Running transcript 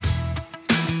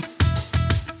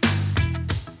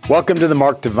Welcome to the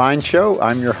Mark Divine Show.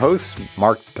 I'm your host,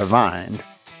 Mark Divine.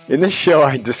 In this show,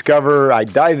 I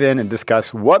dive in and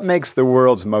discuss what makes the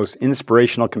world's most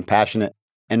inspirational, compassionate,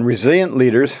 and resilient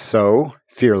leaders so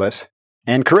fearless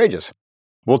and courageous.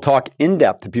 We'll talk in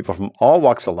depth to people from all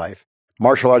walks of life,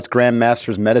 martial arts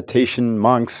grandmasters, meditation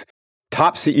monks,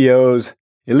 top CEOs,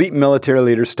 elite military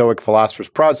leaders, stoic philosophers,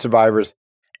 proud survivors,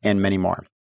 and many more.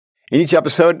 In each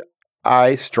episode,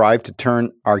 I strive to turn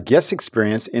our guest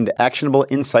experience into actionable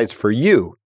insights for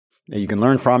you that you can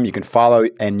learn from, you can follow,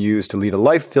 and use to lead a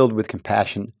life filled with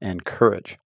compassion and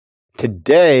courage.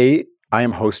 Today, I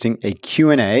am hosting a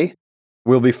Q&A.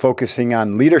 We'll be focusing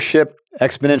on leadership,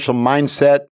 exponential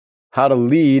mindset, how to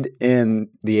lead in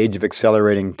the age of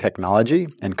accelerating technology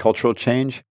and cultural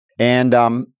change, and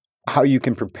how you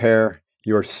can prepare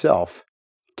yourself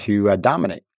to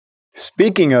dominate.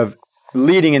 Speaking of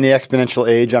leading in the exponential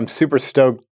age, I'm super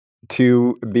stoked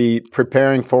to be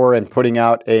preparing for and putting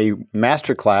out a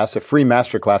masterclass, a free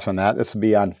masterclass on that. This will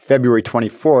be on February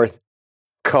 24th,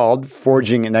 called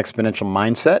Forging an Exponential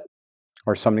Mindset,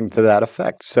 or something to that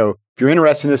effect. So if you're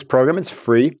interested in this program, it's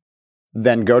free.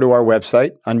 Then go to our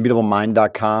website,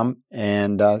 unbeatablemind.com,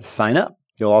 and sign up.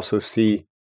 You'll also see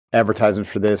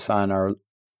advertisements for this on our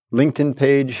LinkedIn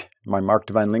page, my Mark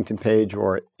Divine LinkedIn page,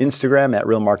 or Instagram at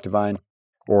Real Mark Divine,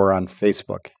 or on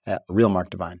Facebook at Real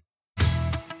Mark Divine.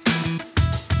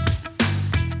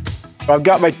 I've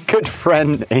got my good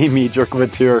friend Amy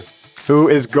Jerkowitz here, who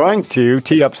is going to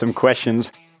tee up some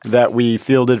questions that we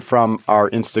fielded from our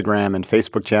Instagram and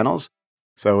Facebook channels.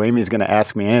 So Amy's going to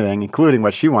ask me anything, including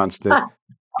what she wants to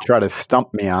try to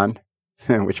stump me on,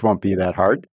 which won't be that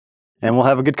hard. And we'll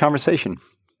have a good conversation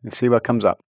and see what comes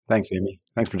up. Thanks, Amy.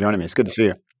 Thanks for joining me. It's good to see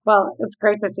you. Well, it's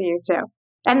great to see you too.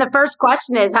 And the first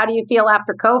question is, how do you feel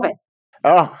after COVID?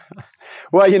 Oh,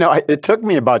 well, it took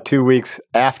me about 2 weeks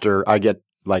after I get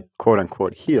quote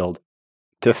unquote healed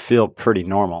to feel pretty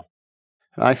normal.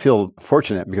 I feel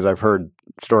fortunate because I've heard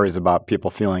stories about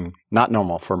people feeling not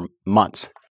normal for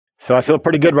months. So I feel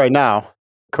pretty good right now.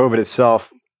 COVID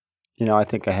itself, I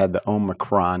think I had the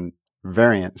Omicron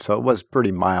variant, so it was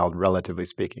pretty mild, relatively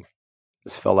speaking.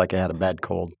 Just felt like I had a bad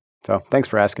cold. So thanks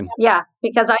for asking. Yeah,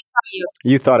 because I saw you.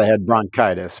 You thought I had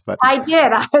bronchitis, but I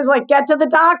did. I was like, get to the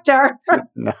doctor.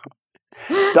 No.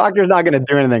 Doctor's not going to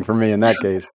do anything for me in that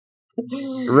case.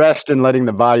 Rest and letting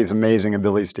the body's amazing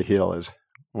abilities to heal is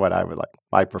what I would like.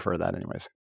 I prefer that anyways.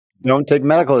 Don't take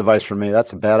medical advice from me.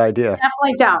 That's a bad idea.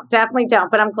 Definitely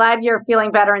don't. But I'm glad you're feeling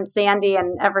better, and Sandy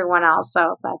and everyone else.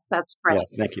 So that's great.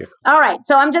 Yeah, thank you. All right.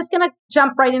 So I'm just going to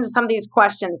jump right into some of these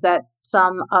questions that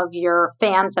some of your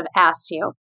fans have asked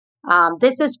you.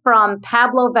 This is from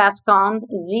Pablo Vascon,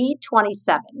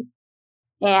 Z27.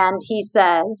 And he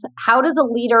says, how does a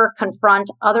leader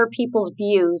confront other people's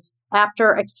views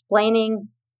after explaining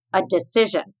a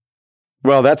decision?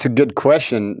 Well, that's a good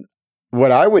question.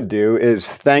 What I would do is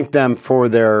thank them for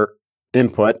their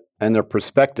input and their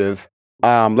perspective.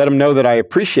 Let them know that I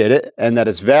appreciate it and that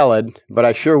it's valid, but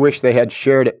I sure wish they had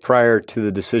shared it prior to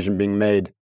the decision being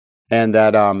made, and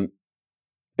that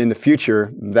in the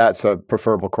future, that's a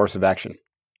preferable course of action.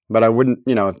 But I wouldn't,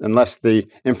 unless the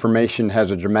information has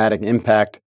a dramatic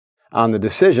impact on the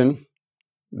decision,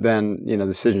 then, the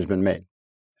decision's been made.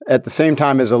 At the same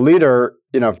time, as a leader,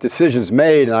 if decision's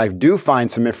made and I do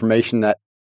find some information that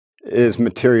is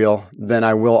material, then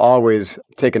I will always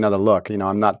take another look.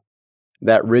 I'm not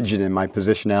that rigid in my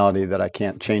positionality that I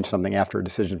can't change something after a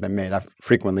decision's been made. I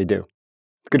frequently do.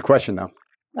 It's a good question, though.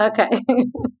 Okay.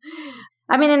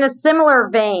 I mean, in a similar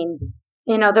vein,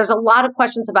 there's a lot of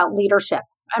questions about leadership.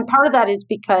 And part of that is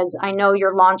because I know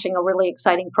you're launching a really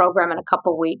exciting program in a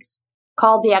couple of weeks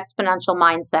called the Exponential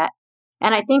Mindset.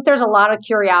 And I think there's a lot of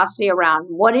curiosity around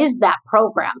what is that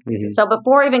program? Mm-hmm. So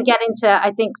before even getting to,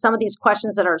 I think, some of these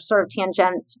questions that are sort of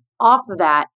tangent off of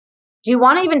that, do you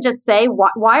want to even just say,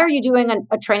 why are you doing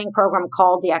a training program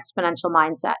called the Exponential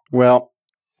Mindset? Well,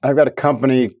 I've got a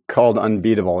company called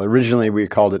Unbeatable. Originally, we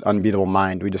called it Unbeatable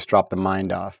Mind. We just dropped the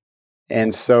mind off.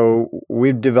 And so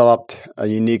we've developed a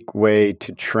unique way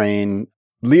to train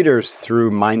leaders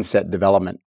through mindset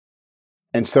development.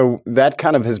 And so that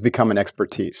kind of has become an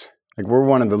expertise. We're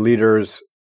one of the leaders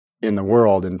in the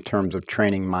world in terms of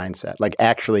training mindset,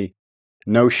 actually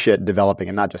no shit developing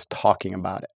and not just talking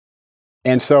about it.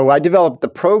 And so I developed the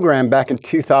program back in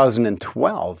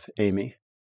 2012, Amy,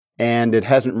 and it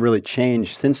hasn't really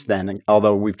changed since then,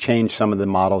 although we've changed some of the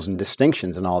models and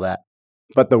distinctions and all that.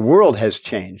 But the world has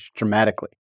changed dramatically.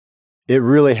 It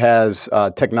really has.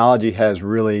 Technology has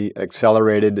really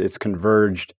accelerated. It's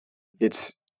converged.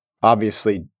 It's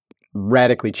obviously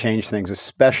radically changed things,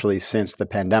 especially since the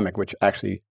pandemic, which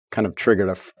actually kind of triggered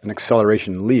an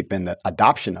acceleration leap in the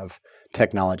adoption of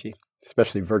technology,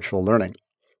 especially virtual learning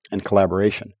and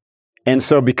collaboration. And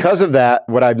so because of that,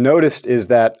 what I've noticed is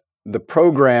that the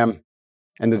program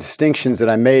and the distinctions that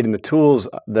I made and the tools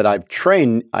that I've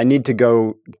trained, I need to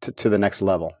go to the next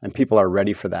level, and people are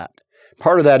ready for that.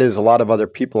 Part of that is a lot of other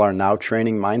people are now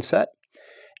training mindset,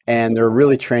 and they're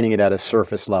really training it at a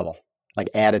surface level, like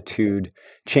attitude,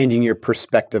 changing your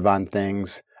perspective on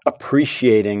things,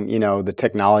 appreciating, the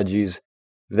technologies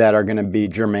that are going to be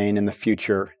germane in the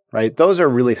future, right? Those are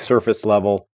really surface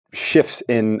level shifts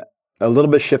in a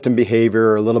little bit shift in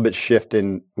behavior, a little bit shift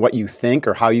in what you think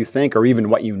or how you think, or even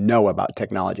what you know about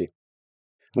technology.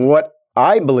 What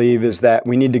I believe is that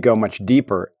we need to go much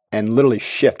deeper and literally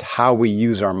shift how we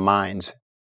use our minds.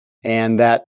 And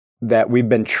that we've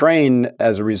been trained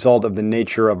as a result of the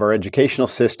nature of our educational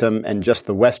system and just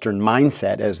the Western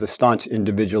mindset as the staunch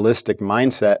individualistic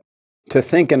mindset to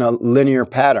think in a linear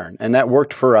pattern. And that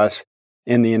worked for us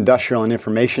in the industrial and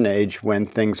information age when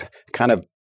things kind of,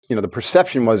 the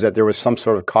perception was that there was some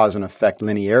sort of cause and effect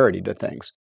linearity to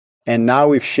things. And now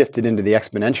we've shifted into the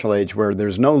exponential age where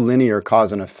there's no linear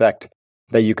cause and effect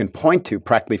that you can point to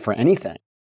practically for anything.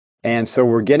 And so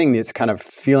we're getting this kind of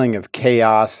feeling of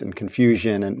chaos and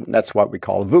confusion, and that's what we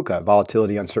call VUCA,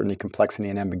 volatility, uncertainty, complexity,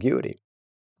 and ambiguity.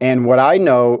 And what I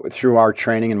know through our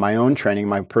training and my own training,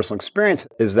 my personal experience,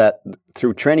 is that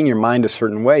through training your mind a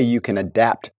certain way, you can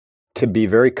adapt to be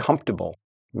very comfortable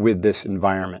with this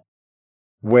environment,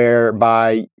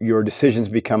 whereby your decisions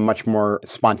become much more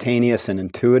spontaneous and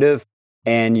intuitive,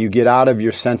 and you get out of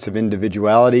your sense of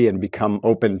individuality and become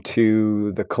open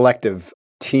to the collective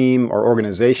team or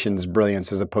organization's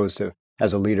brilliance as opposed to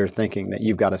as a leader thinking that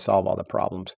you've got to solve all the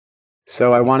problems.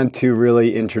 So I wanted to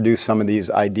really introduce some of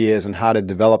these ideas and how to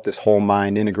develop this whole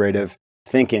mind integrative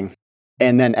thinking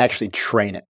and then actually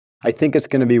train it. I think it's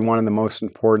going to be one of the most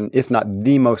important, if not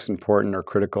the most important or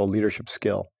critical leadership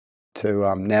skill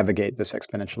to navigate this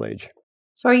exponential age.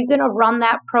 So are you going to run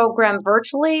that program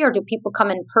virtually, or do people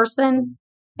come in person?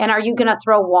 And are you going to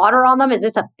throw water on them? Is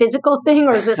this a physical thing,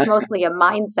 or is this mostly a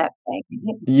mindset thing?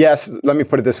 Yes, let me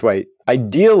put it this way.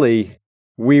 Ideally,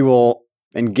 we will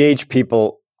engage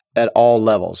people at all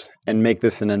levels and make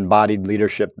this an embodied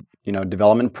leadership,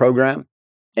 development program.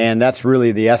 And that's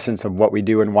really the essence of what we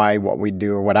do and why what we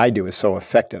do or what I do is so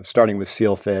effective, starting with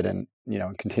SEAL-FIT and,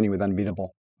 continue with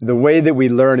Unbeatable. The way that we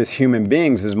learn as human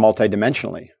beings is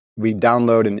multidimensionally. We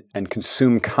download and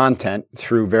consume content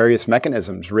through various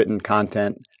mechanisms, written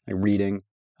content, like reading,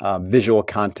 visual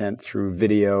content through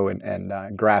video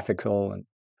and graphical and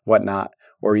whatnot,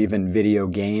 or even video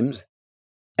games.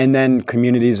 And then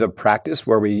communities of practice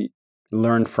where we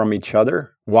learn from each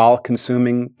other while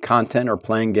consuming content or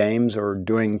playing games or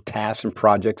doing tasks and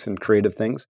projects and creative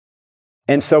things.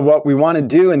 And so what we want to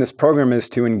do in this program is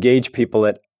to engage people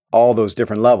at all those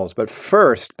different levels. But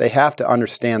first, they have to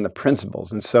understand the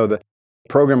principles. And so the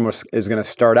program is going to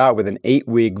start out with an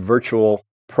 8-week virtual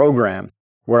program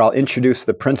where I'll introduce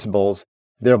the principles.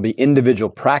 There'll be individual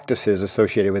practices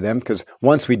associated with them because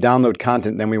once we download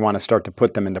content, then we want to start to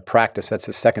put them into practice. That's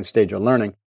the second stage of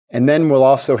learning. And then we'll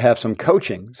also have some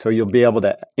coaching. So you'll be able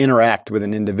to interact with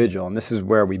an individual. And this is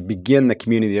where we begin the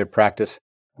community of practice,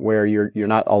 where you're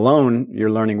not alone, you're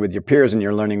learning with your peers and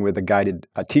you're learning with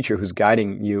a teacher who's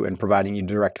guiding you and providing you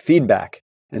direct feedback.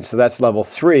 And so that's level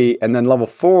 3. And then level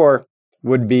 4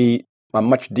 would be a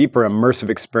much deeper immersive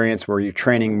experience where you're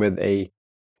training with a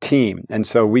team. And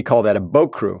so we call that a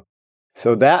boat crew.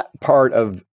 So that part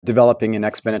of developing an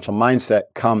exponential mindset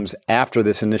comes after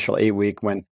this initial 8-week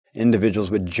when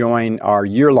individuals would join our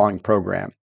year-long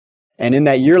program. And in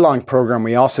that year-long program,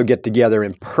 we also get together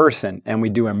in person and we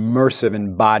do immersive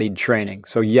embodied training.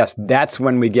 So yes, that's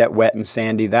when we get wet and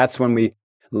sandy. That's when we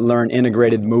learn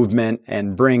integrated movement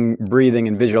and bring breathing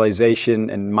and visualization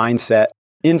and mindset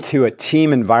into a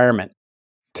team environment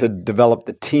to develop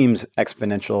the team's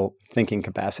exponential thinking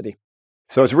capacity.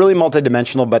 So it's really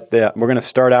multidimensional, but we're going to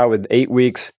start out with 8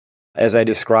 weeks, as I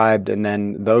described, and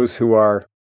then those who are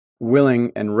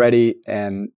willing and ready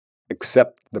and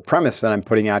accept the premise that I'm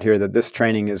putting out here that this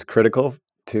training is critical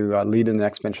to lead in the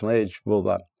exponential age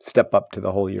will step up to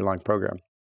the whole year-long program.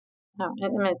 Oh,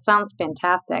 it sounds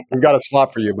fantastic. We've got a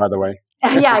slot for you, by the way.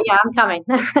 yeah, I'm coming.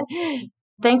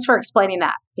 Thanks for explaining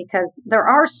that, because there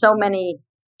are so many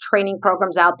training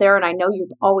programs out there, and I know you've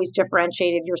always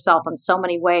differentiated yourself in so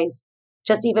many ways,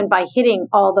 just even by hitting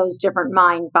all those different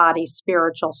mind, body,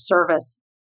 spiritual, service,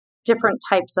 different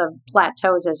types of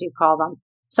plateaus, as you call them.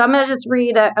 So I'm going to just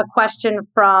read a question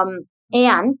from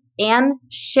Ann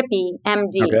Shippey,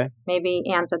 MD. Okay. Maybe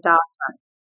Ann's a doctor.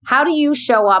 How do you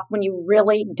show up when you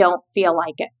really don't feel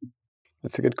like it?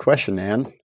 That's a good question,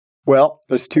 Ann. Well,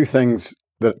 there's two things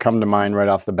that come to mind right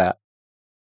off the bat.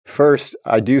 First,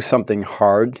 I do something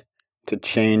hard to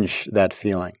change that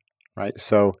feeling, right?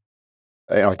 So,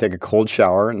 I take a cold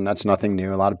shower, and that's nothing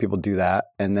new. A lot of people do that.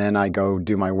 And then I go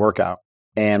do my workout.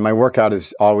 And my workout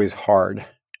is always hard.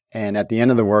 And at the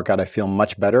end of the workout, I feel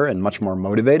much better and much more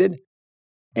motivated.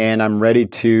 And I'm ready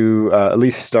to at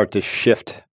least start to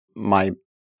shift my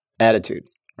attitude,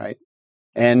 right?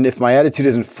 And if my attitude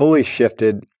isn't fully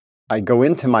shifted, I go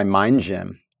into my mind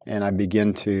gym and I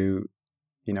begin to,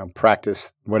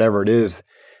 practice whatever it is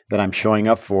that I'm showing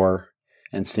up for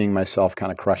and seeing myself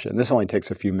kind of crush it. And this only takes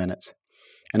a few minutes.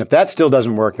 And if that still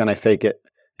doesn't work, then I fake it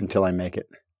until I make it.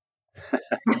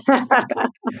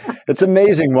 It's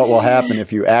amazing what will happen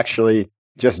if you actually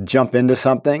just jump into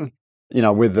something,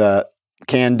 with a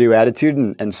can-do attitude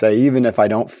and say, even if I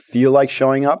don't feel like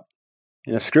showing up,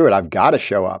 screw it, I've got to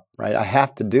show up, right? I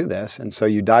have to do this. And so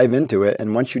you dive into it.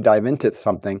 And once you dive into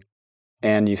something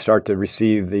and you start to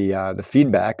receive the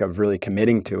feedback of really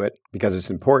committing to it because it's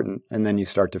important, and then you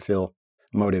start to feel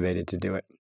motivated to do it.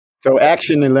 So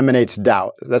action eliminates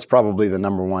doubt. That's probably the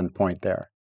number one point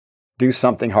there. Do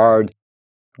something hard,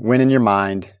 win in your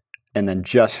mind, and then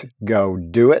just go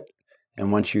do it.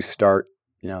 And once you start,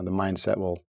 the mindset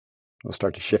will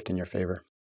start to shift in your favor.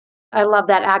 I love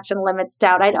that action limits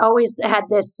doubt. I'd always had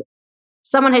this,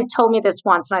 someone had told me this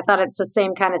once, and I thought it's the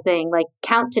same kind of thing, like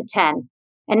count to 10.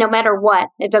 And no matter what,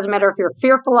 it doesn't matter if you're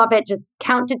fearful of it, just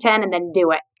count to 10 and then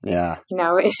do it. Yeah.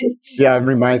 Yeah, it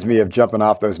reminds me of jumping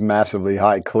off those massively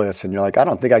high cliffs, and you're like, I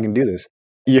don't think I can do this.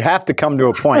 You have to come to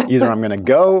a point, either I'm going to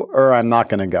go or I'm not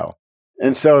going to go.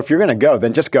 And so if you're going to go,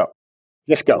 then just go.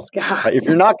 Just go. If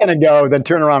you're not going to go, then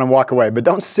turn around and walk away. But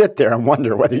don't sit there and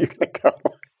wonder whether you're going to go.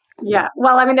 Yeah.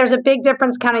 Well, there's a big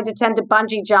difference counting to 10 to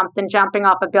bungee jump than jumping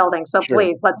off a building. So Sure.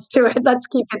 Please, let's do it. Let's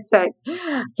keep it safe.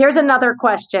 Here's another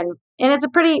question. And it's a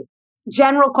pretty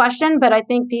general question, but I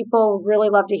think people really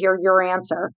love to hear your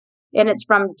answer. And it's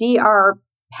from Dr.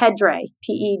 Pedre,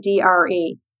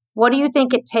 Pedre. What do you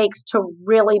think it takes to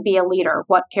really be a leader?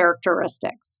 What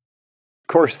characteristics?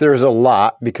 Of course, there's a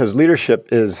lot, because leadership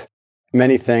is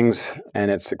many things, and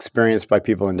it's experienced by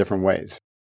people in different ways.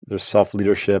 There's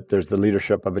self-leadership, there's the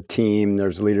leadership of a team,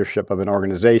 there's leadership of an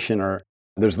organization, or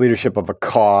there's leadership of a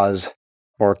cause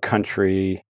or a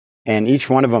country. And each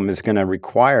one of them is going to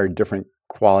require different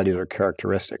qualities or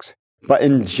characteristics. But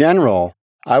in general,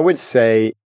 I would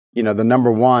say, the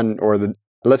number one,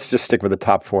 let's just stick with the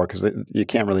top four because you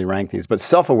can't really rank these, but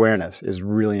self-awareness is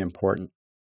really important,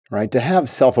 right? To have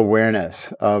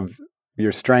self-awareness of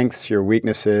your strengths, your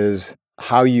weaknesses,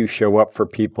 how you show up for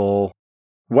people,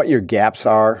 what your gaps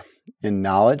are in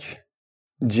knowledge.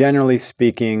 Generally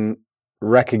speaking,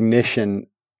 recognition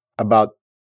about,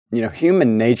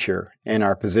 human nature and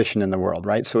our position in the world,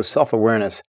 right? So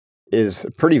self-awareness is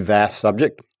a pretty vast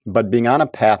subject, but being on a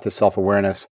path to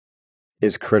self-awareness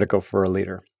is critical for a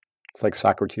leader. It's like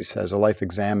Socrates says, a life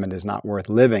examined is not worth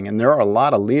living. And there are a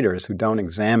lot of leaders who don't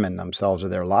examine themselves or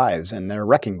their lives, and they're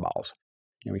wrecking balls.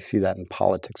 We see that in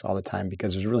politics all the time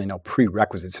because there's really no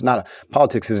prerequisites.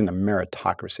 Politics isn't a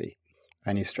meritocracy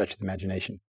by any stretch of the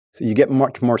imagination. So you get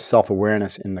much more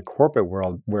self-awareness in the corporate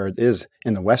world, where it is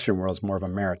in the Western world, it's more of a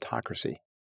meritocracy.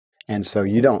 And so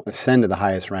you don't ascend to the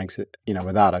highest ranks,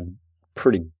 without a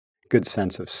pretty good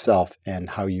sense of self and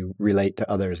how you relate to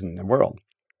others in the world.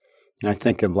 And I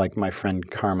think of like my friend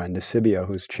Carmen DeCibio,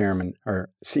 who's chairman or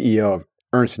CEO of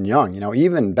Ernst & Young.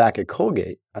 Even back at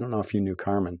Colgate, I don't know if you knew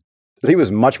Carmen. He was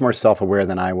much more self-aware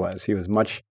than I was. He was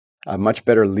a much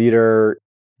better leader.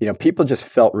 People just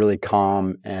felt really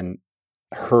calm and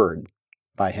heard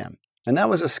by him. And that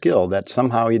was a skill that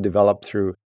somehow he developed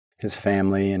through his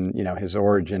family and, his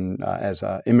origin as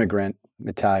an immigrant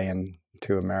Italian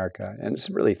to America. And it's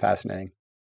really fascinating.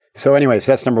 So anyways,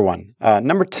 that's number one.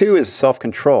 Number two is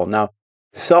self-control. Now,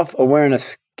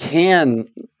 self-awareness can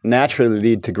naturally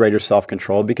lead to greater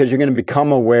self-control because you're going to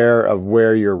become aware of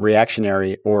where you're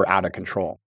reactionary or out of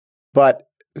control. But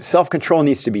self-control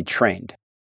needs to be trained.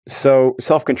 So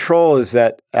self-control is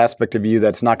that aspect of you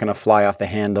that's not going to fly off the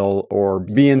handle or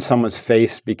be in someone's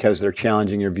face because they're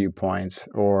challenging your viewpoints,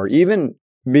 or even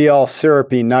be all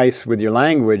syrupy nice with your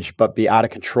language, but be out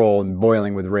of control and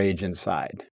boiling with rage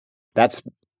inside. That's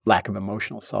lack of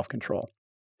emotional self-control.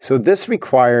 So this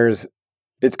requires,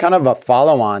 it's kind of a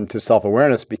follow-on to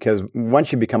self-awareness, because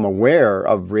once you become aware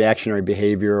of reactionary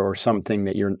behavior or something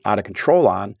that you're out of control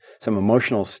on, some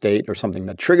emotional state or something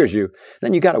that triggers you,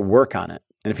 then you got to work on it.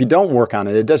 And if you don't work on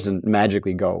it, it doesn't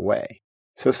magically go away.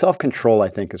 So self-control, I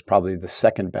think, is probably the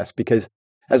second best, because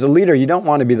as a leader, you don't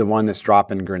want to be the one that's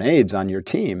dropping grenades on your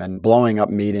team and blowing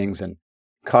up meetings and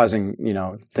causing,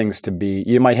 things to be,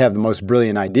 you might have the most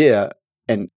brilliant idea,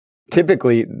 and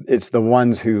typically it's the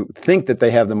ones who think that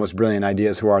they have the most brilliant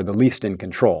ideas who are the least in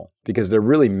control because they're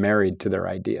really married to their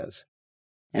ideas.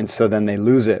 And so then they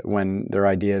lose it when their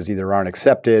ideas either aren't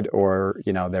accepted or,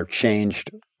 they're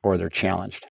changed or they're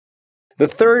challenged. The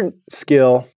third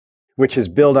skill, which is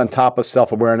built on top of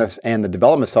self-awareness and the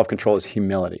development of self-control, is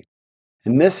humility.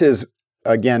 And this is,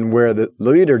 again, where the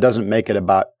leader doesn't make it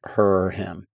about her or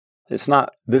him. It's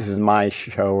not, this is my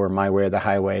show or my way or the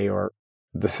highway, or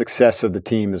the success of the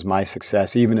team is my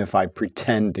success, even if I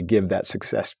pretend to give that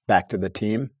success back to the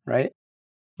team, right?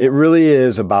 It really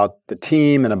is about the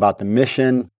team and about the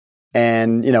mission.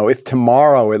 And, if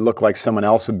tomorrow it looked like someone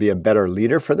else would be a better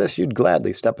leader for this, you'd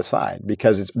gladly step aside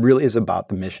because it really is about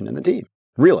the mission and the team,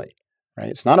 really, right?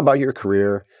 It's not about your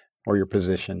career or your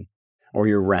position or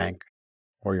your rank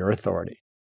or your authority.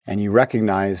 And you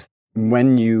recognize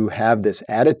when you have this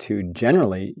attitude,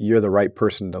 generally, you're the right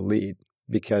person to lead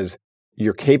because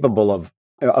you're capable of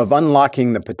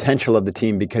unlocking the potential of the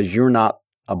team because you're not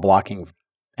a blocking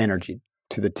energy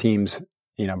to the team's,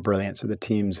 brilliance or the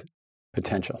team's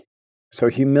potential. So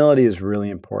humility is really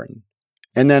important.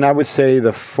 And then I would say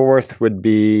the fourth would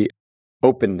be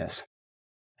openness.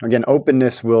 Again,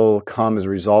 openness will come as a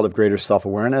result of greater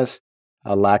self-awareness,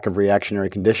 a lack of reactionary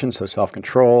conditions, so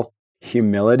self-control.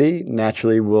 Humility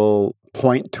naturally will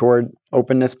point toward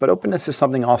openness, but openness is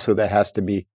something also that has to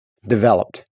be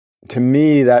developed. To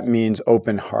me, that means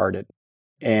open-hearted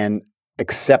and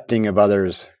accepting of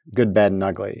others, good, bad, and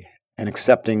ugly, and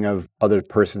accepting of other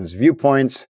person's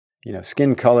viewpoints,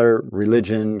 skin color,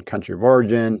 religion, country of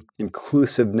origin,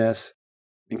 inclusiveness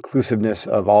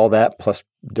of all that plus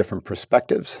different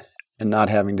perspectives, and not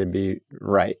having to be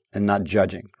right and not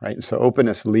judging, right? So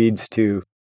openness leads to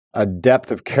a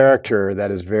depth of character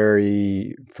that is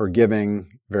very forgiving,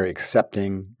 very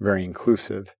accepting, very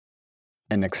inclusive,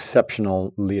 an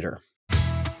exceptional leader.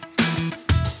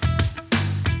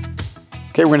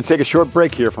 Okay, we're going to take a short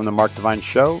break here from the Mark Divine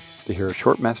Show to hear a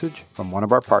short message from one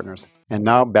of our partners. And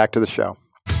now back to the show.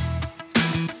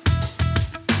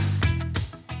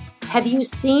 Have you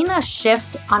seen a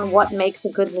shift on what makes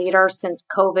a good leader since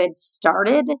COVID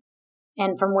started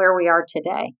and from where we are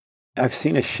today? I've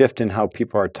seen a shift in how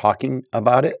people are talking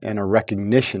about it and a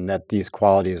recognition that these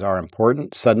qualities are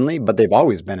important suddenly, but they've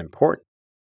always been important.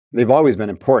 They've always been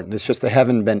important. It's just they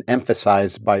haven't been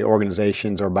emphasized by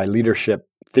organizations or by leadership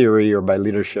theory or by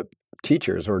leadership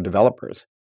teachers or developers.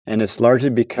 And it's largely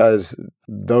because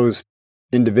those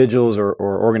individuals or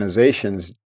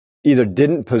organizations either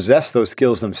didn't possess those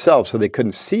skills themselves, so they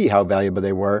couldn't see how valuable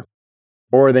they were,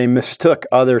 or they mistook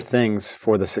other things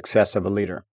for the success of a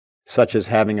leader, such as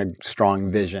having a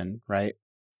strong vision, right?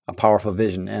 A powerful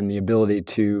vision and the ability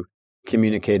to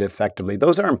communicate effectively.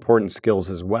 Those are important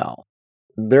skills as well.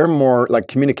 They're more like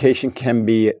communication can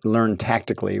be learned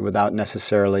tactically without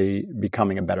necessarily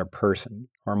becoming a better person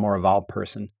or a more evolved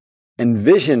person. And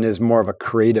vision is more of a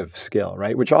creative skill,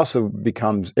 right? Which also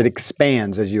it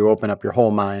expands as you open up your whole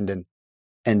mind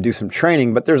and do some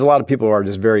training. But there's a lot of people who are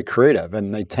just very creative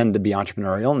and they tend to be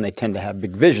entrepreneurial and they tend to have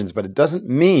big visions, but it doesn't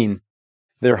mean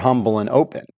they're humble and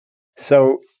open.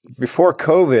 So before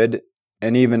COVID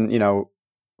and even,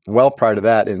 well prior to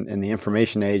that in the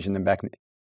information age and then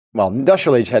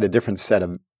industrial age had a different set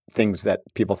of things that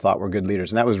people thought were good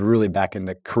leaders. And that was really back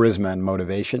into charisma and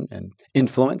motivation and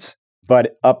influence.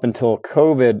 But up until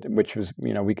COVID, which was,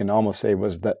 we can almost say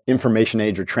was the information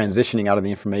age or transitioning out of the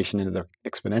information into the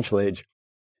exponential age,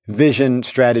 vision,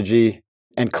 strategy,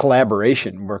 and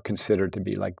collaboration were considered to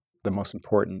be like the most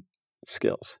important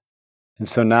skills. And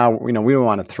so now, we don't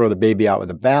want to throw the baby out with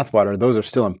the bathwater. Those are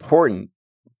still important.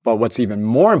 But what's even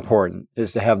more important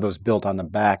is to have those built on the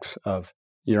backs of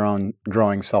your own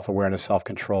growing self-awareness,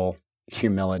 self-control,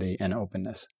 humility, and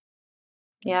openness.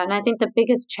 Yeah, and I think the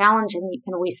biggest challenge, and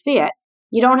we see it,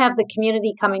 you don't have the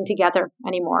community coming together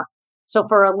anymore. So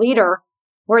for a leader,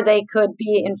 where they could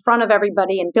be in front of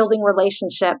everybody and building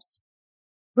relationships,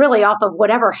 really off of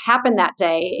whatever happened that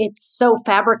day, it's so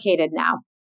fabricated now.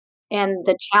 And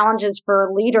the challenges for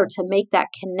a leader to make that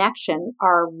connection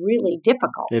are really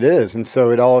difficult. It is. And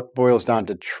so it all boils down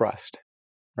to trust,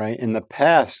 right? In the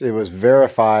past, it was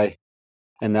verify,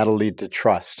 and that'll lead to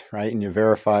trust, right? And you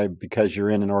verify because you're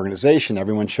in an organization.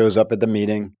 Everyone shows up at the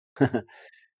meeting,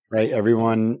 right?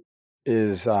 Everyone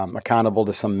is accountable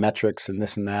to some metrics and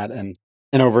this and that. And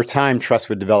over time, trust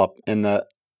would develop. In the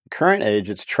current age,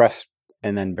 it's trust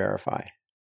and then verify.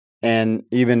 And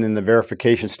even in the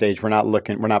verification stage, we're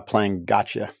not playing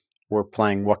gotcha. We're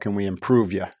playing what can we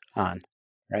improve you on,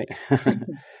 right?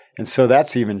 And so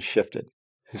that's even shifted.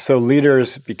 So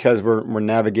leaders, because we're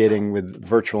navigating with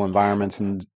virtual environments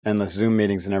and endless Zoom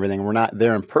meetings and everything, we're not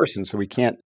there in person, so we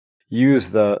can't use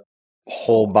the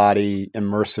whole body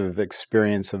immersive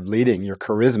experience of leading, your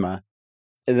charisma.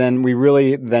 And then we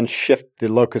really then shift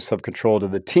the locus of control to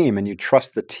the team, and you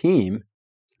trust the team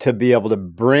to be able to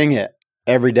bring it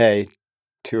every day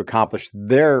to accomplish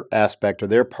their aspect or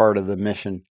their part of the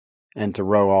mission and to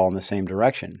row all in the same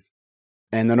direction.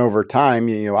 And then over time,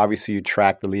 obviously you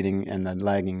track the leading and the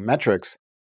lagging metrics.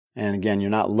 And again, you're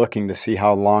not looking to see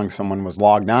how long someone was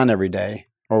logged on every day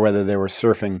or whether they were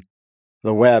surfing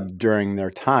the web during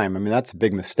their time. I mean, that's a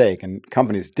big mistake. And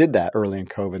companies did that early in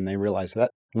COVID, and they realized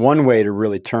that one way to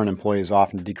really turn employees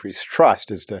off and decrease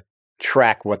trust is to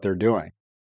track what they're doing.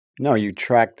 No, you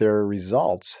track their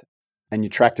results, and you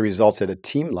track the results at a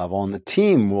team level, and the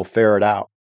team will ferret out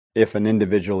if an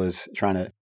individual is trying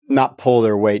to not pull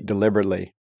their weight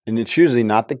deliberately. And it's usually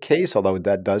not the case, although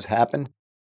that does happen.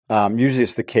 Usually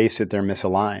it's the case that they're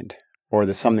misaligned or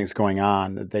that something's going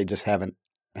on that they just haven't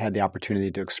had the opportunity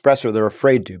to express, or they're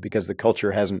afraid to because the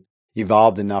culture hasn't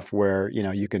evolved enough where,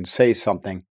 you can say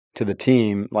something to the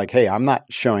team like, hey, I'm not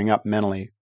showing up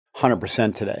mentally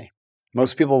 100% today.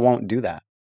 Most people won't do that.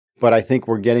 But I think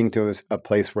we're getting to a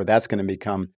place where that's going to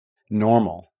become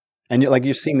normal. And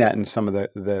you're seeing that in some of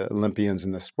the Olympians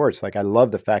in the sports. Like, I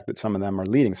love the fact that some of them are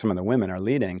leading, some of the women are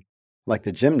leading, like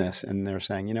the gymnasts, and they're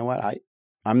saying, you know what,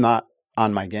 I'm not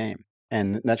on my game.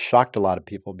 And that shocked a lot of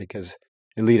people because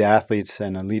elite athletes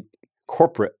and elite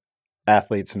corporate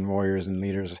athletes and warriors and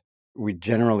leaders, we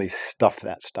generally stuff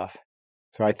that stuff.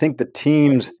 So I think the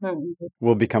teams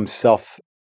will become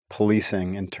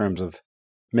self-policing in terms of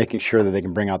making sure that they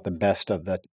can bring out the best of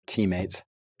the teammates,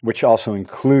 which also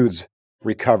includes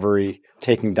recovery,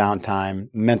 taking downtime,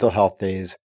 mental health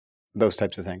days, those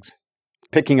types of things.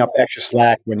 Picking up extra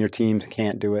slack when your teams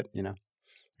can't do it, your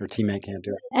teammate can't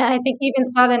do it. And I think you even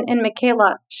saw it in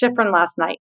Mikaela Shiffrin last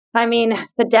night. I mean,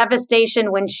 the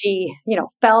devastation when she,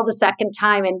 fell the second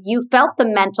time, and you felt the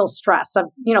mental stress of,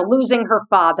 losing her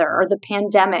father or the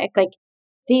pandemic. Like,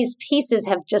 these pieces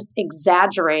have just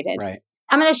exaggerated. Right.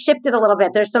 I'm going to shift it a little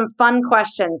bit. There's some fun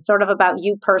questions sort of about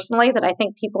you personally that I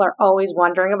think people are always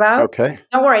wondering about. Okay.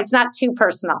 Don't worry, it's not too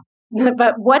personal.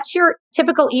 But what's your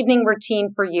typical evening routine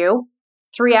for you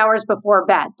 3 hours before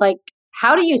bed? Like,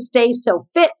 how do you stay so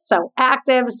fit, so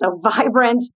active, so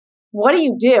vibrant? What do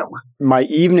you do? My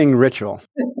evening ritual.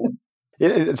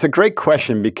 It's a great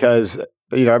question because,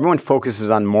 everyone focuses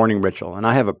on morning ritual, and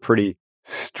I have a pretty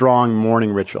strong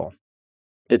morning ritual.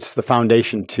 It's the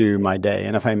foundation to my day.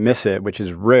 And if I miss it, which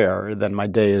is rare, then my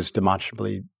day is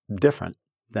demonstrably different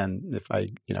than if I,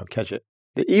 catch it.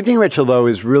 The evening ritual, though,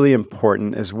 is really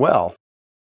important as well.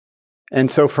 And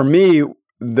so for me,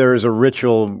 there's a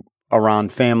ritual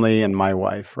around family and my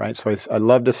wife, right? So I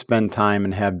love to spend time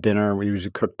and have dinner. We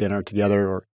usually cook dinner together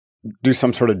or do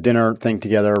some sort of dinner thing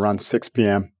together around 6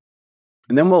 p.m.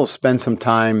 And then we'll spend some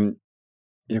time,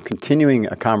 continuing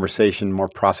a conversation, more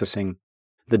processing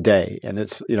the day. And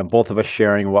it's, both of us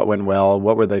sharing what went well,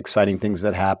 what were the exciting things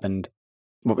that happened,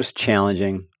 what was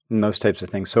challenging, and those types of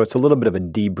things. So it's a little bit of a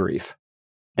debrief.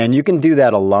 And you can do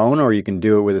that alone or you can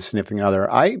do it with a significant other.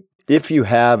 If you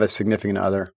have a significant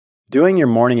other, doing your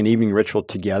morning and evening ritual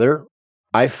together,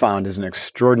 I found is an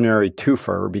extraordinary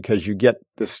twofer because you get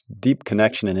this deep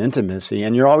connection and intimacy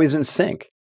and you're always in sync.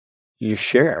 You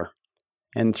share.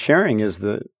 And sharing is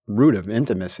the root of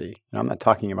intimacy. And I'm not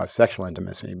talking about sexual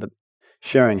intimacy, but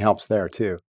sharing helps there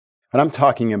too. What I'm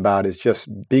talking about is just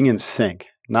being in sync,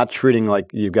 not treating like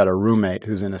you've got a roommate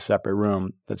who's in a separate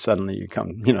room that suddenly you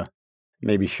come,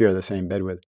 maybe share the same bed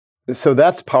with. So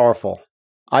that's powerful.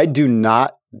 I do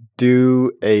not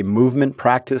do a movement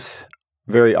practice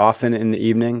very often in the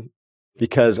evening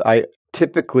because I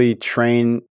typically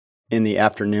train in the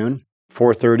afternoon,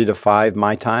 4:30 to 5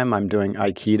 my time. I'm doing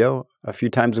Aikido a few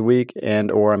times a week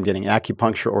or I'm getting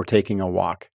acupuncture or taking a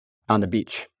walk on the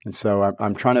beach. And so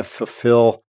I'm trying to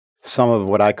fulfill some of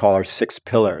what I call our 6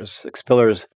 pillars. 6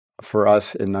 pillars for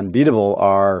us in Unbeatable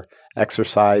are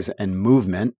exercise and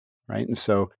movement, right? And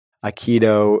so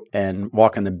Aikido and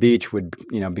walk on the beach would,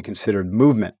 be considered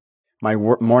movement. My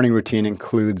morning routine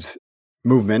includes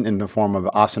movement in the form of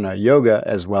asana yoga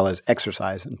as well as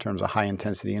exercise in terms of high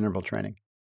intensity interval training.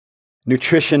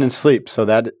 Nutrition and sleep. So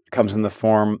that comes in the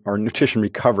form, or nutrition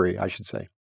recovery, I should say.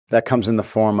 That comes in the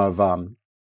form of,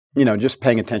 just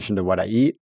paying attention to what I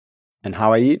eat and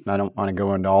how I eat. And I don't want to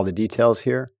go into all the details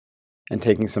here, and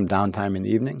taking some downtime in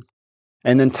the evening.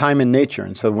 And then time in nature.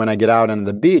 And so when I get out on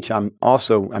the beach, I'm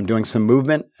doing some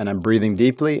movement and I'm breathing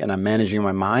deeply and I'm managing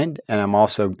my mind. And I'm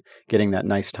also getting that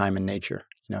nice time in nature,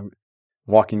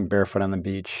 walking barefoot on the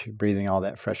beach, breathing all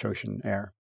that fresh ocean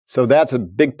air. So that's a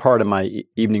big part of my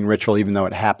evening ritual, even though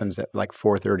it happens at like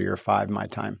 4:30 or 5 my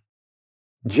time.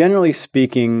 Generally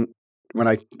speaking,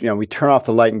 when we turn off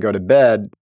the light and go to bed,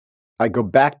 I go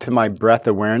back to my breath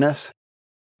awareness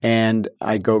and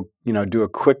I go, do a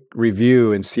quick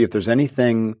review and see if there's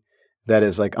anything that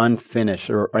is like unfinished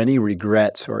or any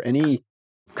regrets or any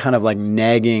kind of like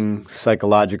nagging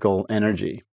psychological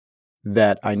energy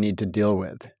that I need to deal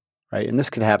with, right? And this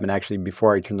could happen actually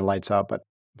before I turn the lights out, but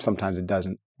sometimes it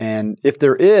doesn't. And if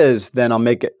there is, then I'll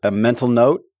make a mental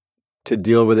note to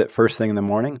deal with it first thing in the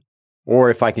morning. Or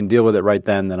if I can deal with it right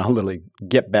then I'll literally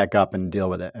get back up and deal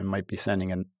with it, and might be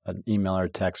sending an email or a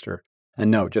text or a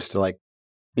note just to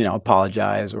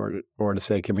apologize or to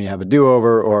say, can we have a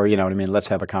do-over, or, let's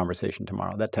have a conversation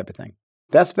tomorrow, that type of thing.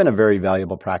 That's been a very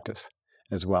valuable practice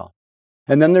as well.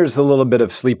 And then there's a little bit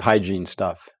of sleep hygiene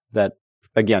stuff that,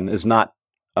 again, is not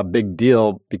a big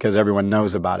deal because everyone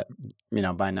knows about it,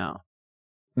 by now.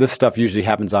 This stuff usually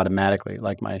happens automatically.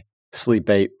 Like my sleep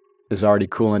aid is already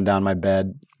cooling down my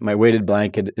bed. My weighted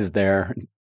blanket is there.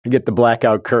 I get the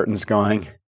blackout curtains going.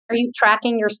 Are you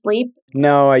tracking your sleep?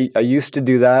 No, I used to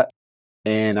do that,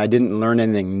 and I didn't learn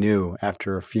anything new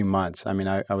after a few months. I mean,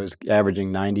 I was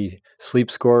averaging 90 sleep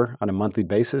score on a monthly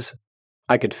basis.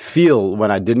 I could feel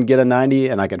when I didn't get a 90,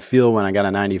 and I could feel when I got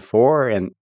a 94,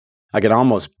 and I could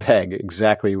almost peg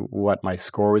exactly what my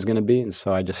score was going to be, and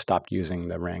so I just stopped using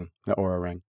the Oura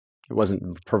Ring. It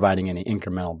wasn't providing any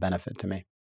incremental benefit to me.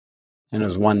 And it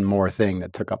was one more thing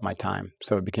that took up my time,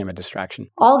 so it became a distraction.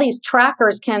 All these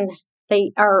trackers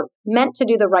they are meant to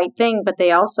do the right thing, but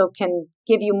they also can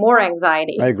give you more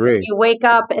anxiety. I agree. You wake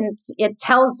up and it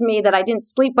tells me that I didn't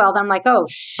sleep well. Then I'm like, oh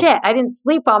shit, I didn't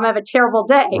sleep well. I'm going to have a terrible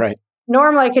day. Right.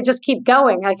 Normally I could just keep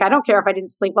going. Like, I don't care if I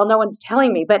didn't sleep well. No one's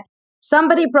telling me. But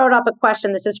somebody brought up a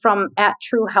question. This is from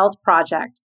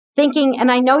 @TrueHealthProject. Thinking, and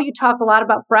I know you talk a lot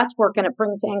about breath work and it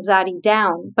brings anxiety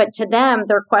down, but to them,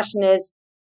 their question is,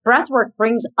 breath work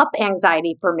brings up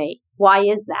anxiety for me. Why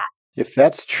is that? If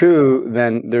that's true,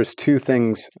 then there's two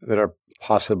things that are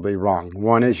possibly wrong.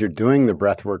 One is you're doing the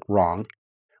breath work wrong,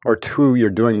 or two, you're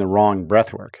doing the wrong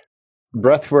breath work.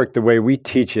 Breath work, the way we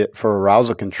teach it for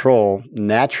arousal control,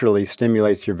 naturally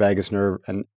stimulates your vagus nerve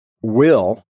and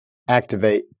will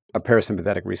activate a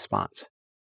parasympathetic response.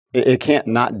 It can't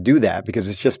not do that because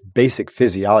it's just basic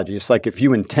physiology. It's like if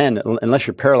you intend, unless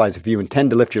you're paralyzed, if you intend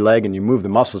to lift your leg and you move the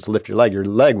muscles to lift your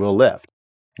leg will lift.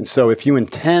 And so if you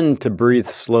intend to breathe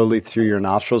slowly through your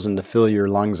nostrils and to fill your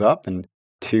lungs up and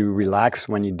to relax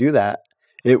when you do that,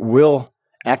 it will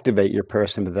activate your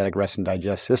parasympathetic rest and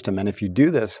digest system. And if you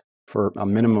do this for a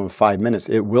minimum of 5 minutes,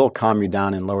 it will calm you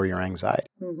down and lower your anxiety.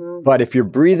 Mm-hmm. But if you're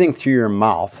breathing through your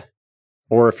mouth,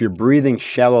 or if you're breathing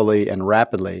shallowly and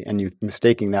rapidly and you're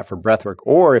mistaking that for breath work,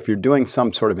 or if you're doing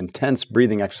some sort of intense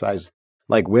breathing exercise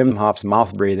like Wim Hof's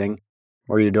mouth breathing,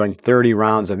 or you're doing 30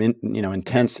 rounds of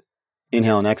intense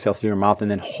inhale and exhale through your mouth and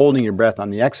then holding your breath on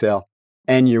the exhale,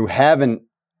 and you haven't,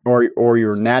 or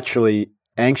you're naturally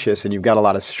anxious and you've got a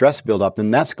lot of stress build up,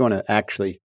 then that's going to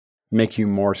actually make you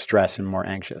more stressed and more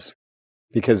anxious,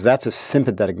 because that's a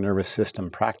sympathetic nervous system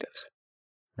practice.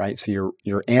 Right? So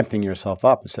you're amping yourself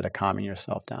up instead of calming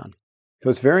yourself down. So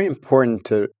it's very important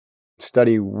to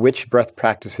study which breath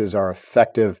practices are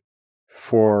effective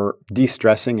for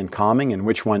de-stressing and calming, and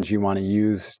which ones you want to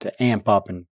use to amp up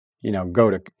and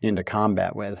go into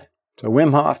combat with. So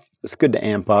Wim Hof, it's good to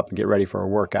amp up and get ready for a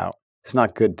workout. It's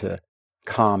not good to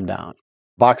calm down.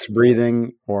 Box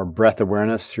breathing or breath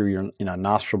awareness through your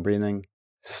nostril breathing,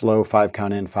 slow 5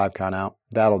 count in, 5 count out,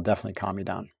 that'll definitely calm you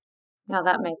down. Now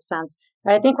that makes sense.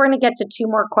 All right, I think we're going to get to 2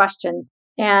 more questions.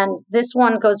 And this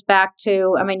one goes back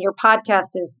to, your podcast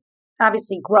is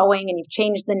obviously growing and you've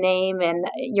changed the name and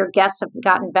your guests have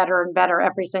gotten better and better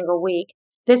every single week.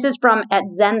 This is from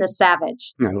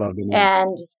 @ZenTheSavage. I love the name.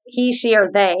 And he, she, or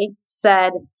they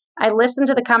said, I listened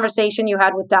to the conversation you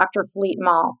had with Dr. Fleet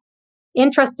Mall.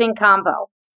 Interesting convo.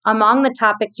 Among the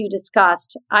topics you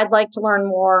discussed, I'd like to learn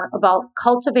more about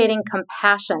cultivating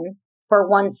compassion for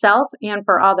oneself and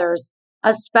for others,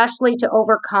 especially to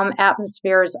overcome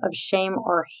atmospheres of shame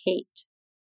or hate.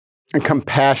 And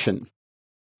compassion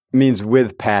means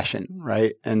with passion,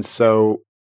 right? And so,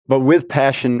 but with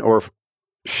passion or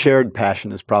shared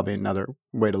passion is probably another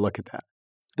way to look at that.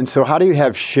 And so how do you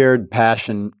have shared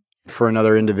passion for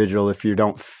another individual if you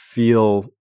don't feel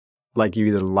like you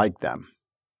either like them,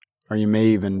 or you may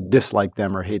even dislike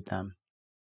them or hate them?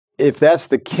 If that's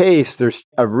the case, there's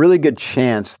a really good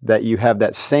chance that you have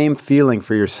that same feeling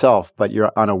for yourself, but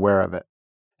you're unaware of it.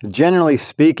 Generally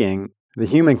speaking, the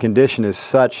human condition is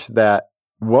such that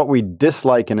what we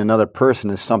dislike in another person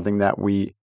is something that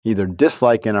we either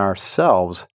dislike in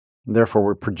ourselves Therefore,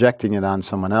 we're projecting it on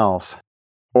someone else.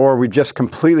 Or we just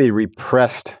completely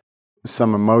repressed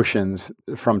some emotions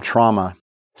from trauma.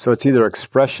 So it's either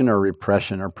expression or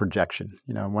repression or projection,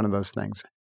 one of those things.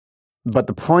 But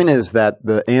the point is that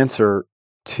the answer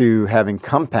to having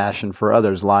compassion for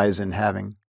others lies in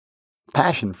having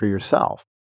passion for yourself,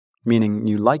 meaning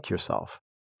you like yourself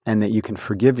and that you can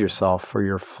forgive yourself for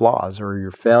your flaws or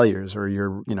your failures or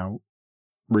your,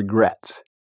 regrets.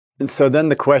 And so then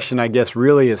the question, I guess,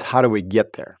 really is, how do we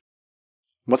get there?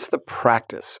 What's the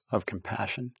practice of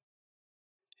compassion?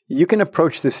 You can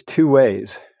approach this two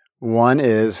ways. One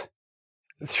is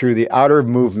through the outer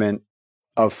movement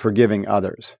of forgiving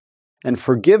others. And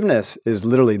forgiveness is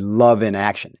literally love in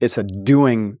action. It's a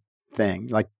doing thing.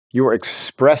 Like you're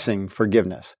expressing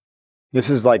forgiveness. This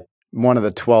is like one of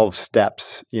the 12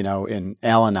 steps, in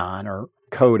Al-Anon or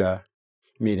CODA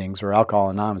meetings or Alcohol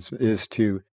Anonymous, is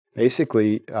to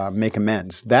basically make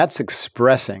amends. That's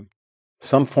expressing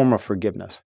some form of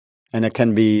forgiveness. And it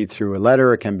can be through a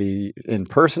letter, it can be in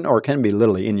person, or it can be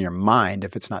literally in your mind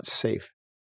if it's not safe.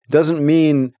 It doesn't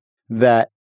mean that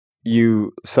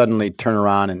you suddenly turn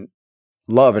around and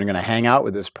love and are going to hang out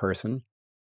with this person.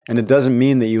 And it doesn't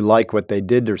mean that you like what they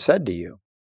did or said to you.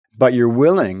 But you're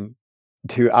willing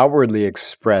to outwardly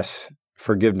express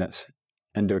forgiveness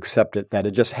and to accept it, that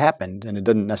it just happened and it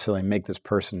doesn't necessarily make this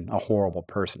person a horrible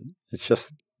person. It's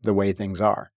just the way things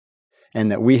are. And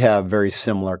that we have very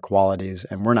similar qualities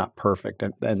and we're not perfect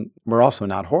and we're also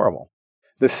not horrible.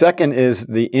 The second is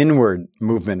the inward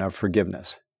movement of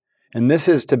forgiveness. And this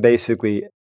is to basically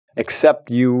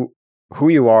accept you, who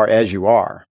you are as you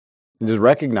are, and just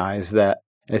recognize that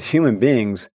as human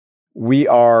beings, we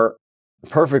are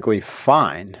perfectly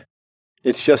fine.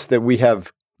 It's just that we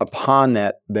have, upon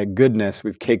that goodness,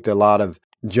 we've caked a lot of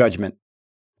judgment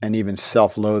and even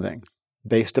self-loathing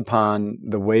based upon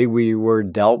the way we were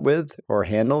dealt with or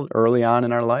handled early on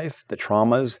in our life, the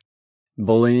traumas,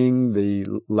 bullying, the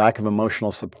lack of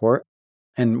emotional support.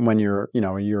 And when you're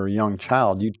a young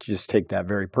child, you just take that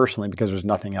very personally because there's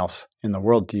nothing else in the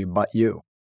world to you but you,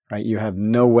 right? You have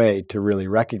no way to really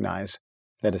recognize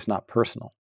that it's not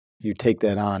personal. You take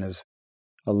that on as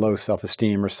a low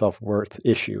self-esteem or self-worth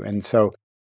issue. And so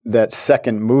that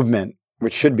second movement,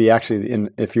 which should be actually,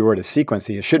 if you were to sequence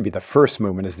it should be the first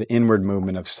movement, is the inward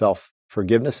movement of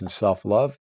self-forgiveness and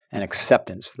self-love and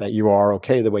acceptance that you are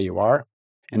okay the way you are.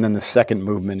 And then the second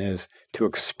movement is to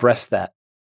express that,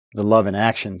 the love in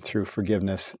action through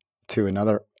forgiveness to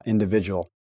another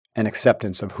individual and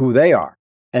acceptance of who they are.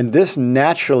 And this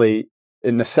naturally,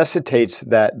 it necessitates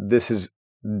that this is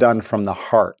done from the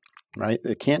heart, right?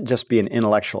 It can't just be an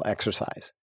intellectual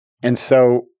exercise. And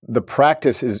so the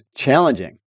practice is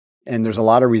challenging and there's a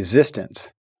lot of resistance.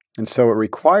 And so it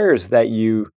requires that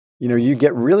you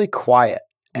get really quiet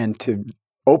and to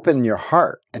open your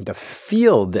heart and to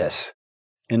feel this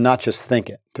and not just think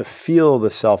it, to feel the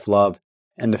self-love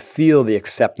and to feel the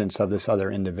acceptance of this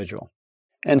other individual.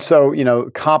 And so,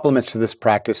 complements to this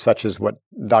practice, such as what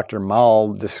Dr.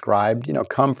 Mal described,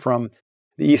 come from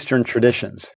the Eastern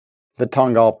traditions, the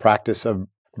Tangal practice of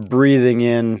breathing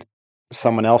in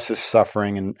someone else's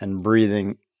suffering and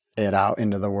breathing it out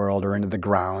into the world or into the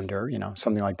ground or,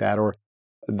 something like that. Or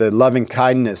the loving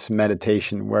kindness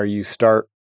meditation where you start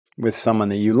with someone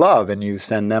that you love and you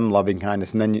send them loving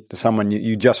kindness, and then someone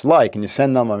you just like and you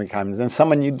send them loving kindness, and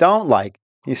someone you don't like,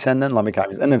 you send them loving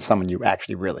kindness, and then someone you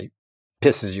actually really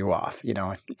pisses you off, you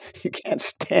can't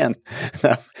stand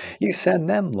them, you send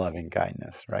them loving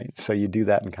kindness, right? So you do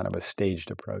that in kind of a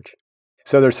staged approach.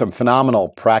 So there's some phenomenal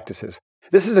practices.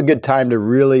 This is a good time to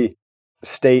really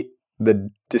state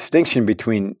the distinction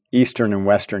between Eastern and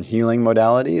Western healing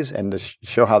modalities and to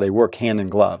show how they work hand in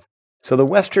glove. So the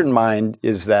Western mind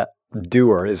is that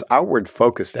doer, is outward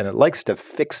focused, and it likes to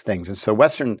fix things. And so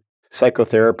Western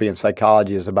psychotherapy and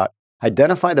psychology is about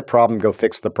identify the problem, go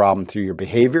fix the problem through your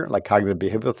behavior, like cognitive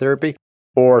behavioral therapy,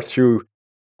 or through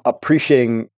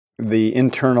appreciating the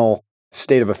internal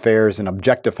state of affairs and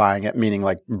objectifying it, meaning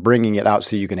like bringing it out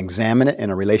so you can examine it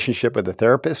in a relationship with a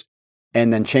therapist,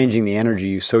 and then changing the energy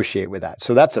you associate with that.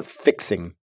 So that's a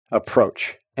fixing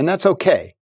approach, and that's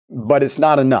okay, but it's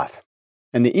not enough.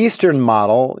 And the Eastern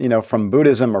model, from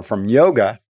Buddhism or from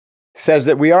yoga, says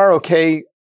that we are okay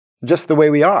just the way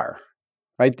we are,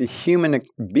 right? The human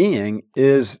being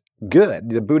is good.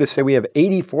 The Buddhists say we have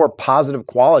 84 positive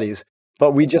qualities,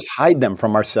 but we just hide them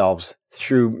from ourselves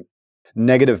through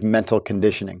negative mental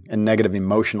conditioning and negative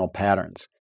emotional patterns.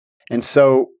 And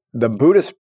so the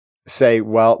Buddhists say,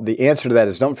 well, the answer to that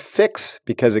is don't fix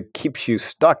because it keeps you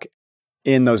stuck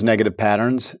in those negative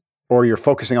patterns, or you're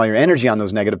focusing all your energy on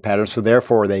those negative patterns, so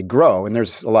therefore they grow. And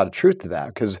there's a lot of truth to that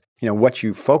because what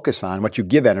you focus on, what you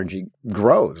give energy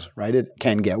grows, right? It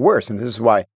can get worse. And this is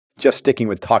why just sticking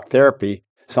with talk therapy,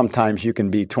 sometimes you can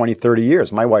be 20, 30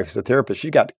 years. My wife's a therapist.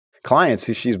 She's got clients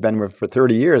who she's been with for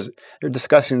 30 years. They're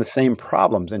discussing the same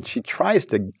problems, and she tries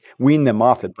to wean them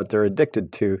off it, but they're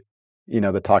addicted to,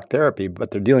 the talk therapy,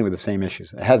 but they're dealing with the same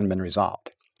issues. It hasn't been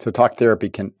resolved. So talk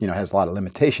therapy has a lot of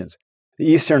limitations. The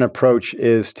Eastern approach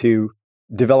is to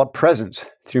develop presence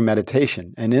through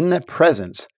meditation. And in that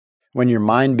presence, when your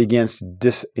mind begins to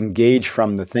disengage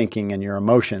from the thinking and your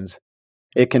emotions,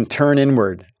 it can turn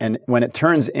inward. And when it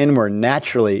turns inward,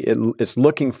 naturally, it's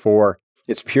looking for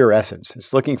its pure essence.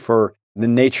 It's looking for the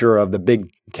nature of the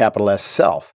big capital S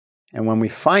self. And when we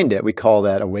find it, we call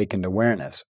that awakened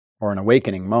awareness, or an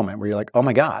awakening moment where you're like, oh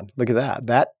my God, look at that.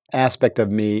 That aspect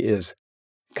of me is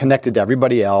connected to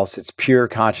everybody else. It's pure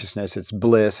consciousness. It's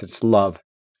bliss. It's love.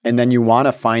 And then you want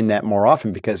to find that more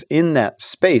often, because in that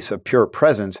space of pure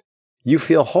presence, you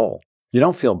feel whole. You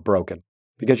don't feel broken,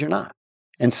 because you're not.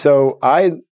 And so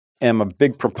I am a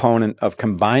big proponent of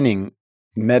combining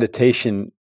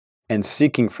meditation and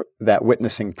seeking for that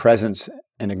witnessing presence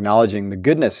and acknowledging the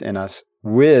goodness in us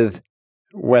with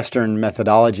Western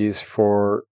methodologies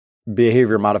for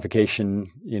behavior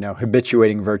modification,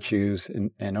 habituating virtues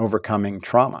and overcoming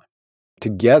trauma.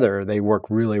 Together, they work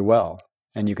really well,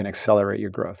 and you can accelerate your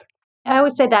growth. I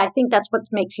always say that I think that's what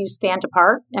makes you stand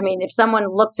apart. I mean, if someone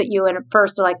looks at you and at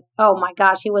first they're like, oh my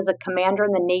gosh, he was a commander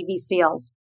in the Navy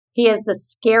SEALs. He is the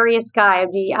scariest guy. I'm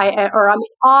in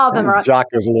awe of him. Jock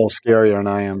is a little scarier than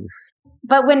I am.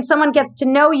 But when someone gets to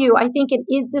know you, I think it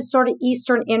is this sort of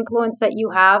Eastern influence that you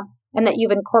have and that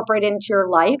you've incorporated into your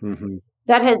life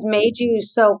that has made you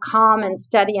so calm and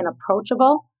steady and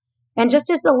approachable. And just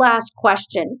as the last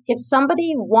question, if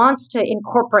somebody wants to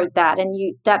incorporate that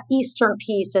and that Eastern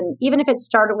piece, and even if it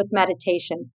started with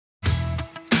meditation.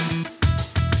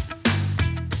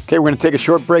 Okay, we're going to take a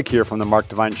short break here from the Mark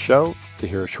Divine Show to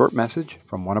hear a short message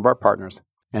from one of our partners.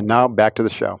 And now back to the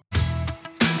show.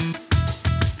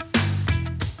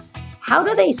 How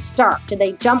do they start? Do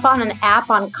they jump on an app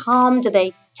on Calm? Do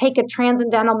they take a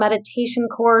transcendental meditation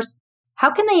course?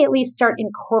 How can they at least start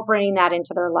incorporating that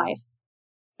into their life?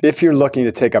 If you're looking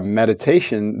to take up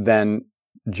meditation, then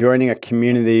joining a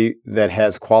community that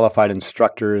has qualified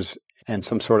instructors and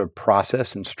some sort of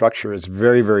process and structure is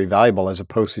very, very valuable, as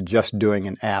opposed to just doing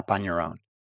an app on your own.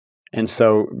 And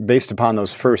so based upon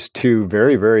those first two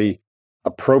very, very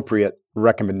appropriate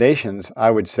recommendations, I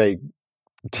would say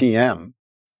TM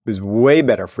is way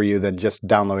better for you than just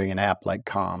downloading an app like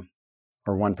Calm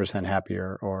or 1%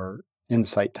 Happier or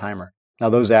Insight Timer. Now,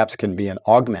 those apps can be an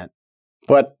augment,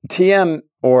 but TM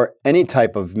or any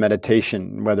type of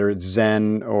meditation, whether it's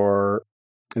Zen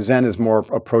is more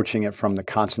approaching it from the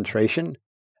concentration.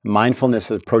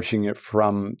 Mindfulness is approaching it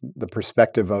from the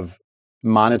perspective of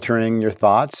monitoring your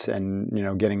thoughts and,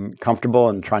 getting comfortable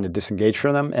and trying to disengage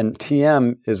from them. And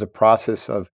TM is a process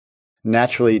of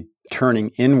naturally turning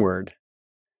inward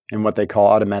in what they call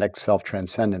automatic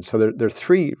self-transcendence. So there are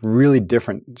three really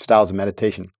different styles of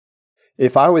meditation.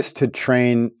 If I was to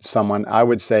train someone, I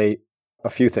would say a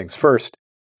few things. First,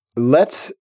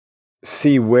 let's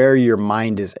see where your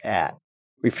mind is at.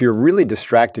 If you're a really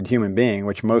distracted human being,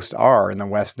 which most are in the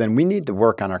West, then we need to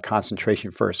work on our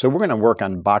concentration first. So we're going to work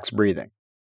on box breathing.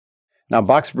 Now,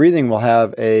 box breathing will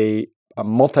have a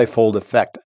multifold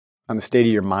effect on the state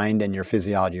of your mind and your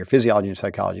physiology and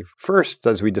psychology. First,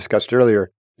 as we discussed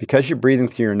earlier, because you're breathing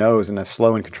through your nose in a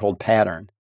slow and controlled pattern,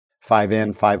 5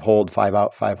 in, 5 hold, 5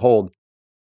 out, 5 hold,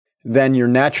 then you're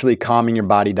naturally calming your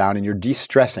body down and you're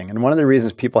de-stressing. And one of the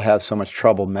reasons people have so much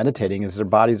trouble meditating is their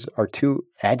bodies are too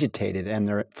agitated and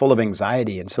they're full of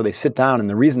anxiety. And so they sit down, and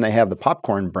the reason they have the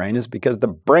popcorn brain is because the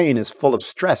brain is full of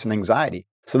stress and anxiety.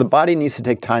 So the body needs to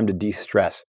take time to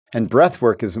de-stress. And breath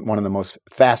work is one of the most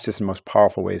fastest and most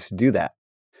powerful ways to do that.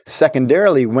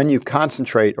 Secondarily, when you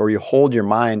concentrate or you hold your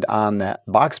mind on that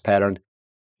box pattern,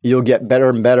 you'll get better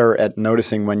and better at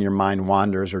noticing when your mind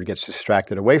wanders or gets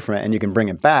distracted away from it, and you can bring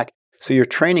it back. So you're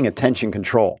training attention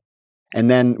control. And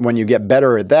then when you get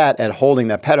better at that, at holding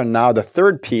that pattern, now the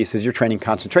third piece is you're training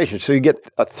concentration. So you get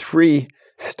a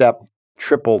 3-step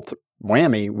triple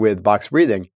whammy with box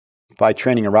breathing by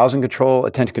training arousal control,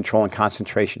 attention control, and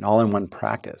concentration all in one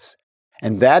practice.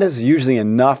 And that is usually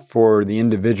enough for the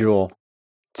individual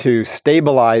to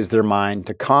stabilize their mind,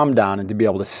 to calm down, and to be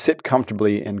able to sit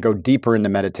comfortably and go deeper into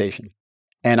meditation.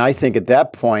 And I think at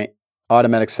that point,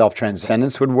 automatic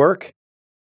self-transcendence would work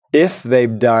if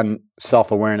they've done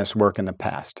self-awareness work in the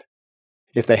past.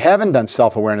 If they haven't done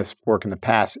self-awareness work in the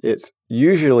past, it's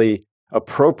usually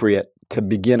appropriate to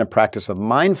begin a practice of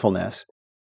mindfulness,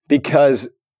 because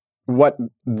what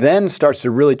then starts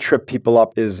to really trip people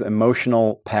up is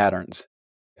emotional patterns.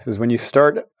 Because when you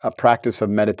start a practice of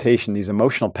meditation, these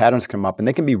emotional patterns come up and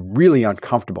they can be really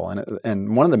uncomfortable.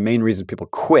 And one of the main reasons people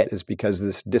quit is because of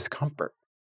this discomfort.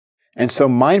 And so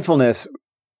mindfulness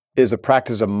is a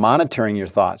practice of monitoring your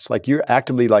thoughts. Like you're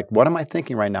actively like, what am I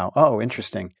thinking right now? Oh,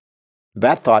 interesting.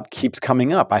 That thought keeps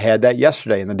coming up. I had that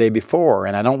yesterday and the day before,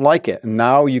 and I don't like it. And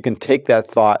now you can take that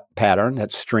thought pattern,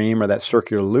 that stream or that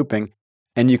circular looping,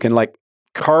 and you can like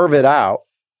carve it out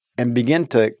and begin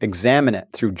to examine it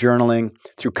through journaling,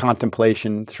 through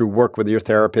contemplation, through work with your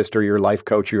therapist or your life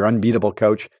coach, your unbeatable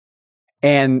coach.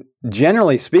 And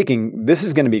generally speaking, this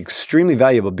is going to be extremely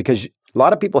valuable because a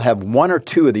lot of people have one or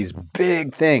two of these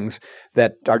big things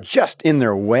that are just in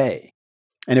their way.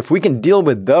 And if we can deal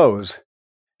with those,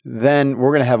 then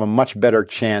we're going to have a much better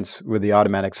chance with the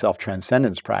automatic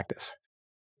self-transcendence practice.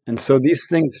 And so these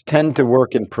things tend to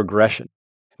work in progression.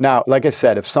 Now, like I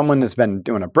said, if someone has been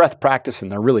doing a breath practice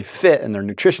and they're really fit and their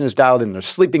nutrition is dialed in, they're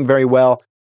sleeping very well,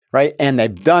 right? And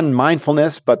they've done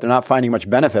mindfulness, but they're not finding much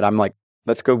benefit. I'm like,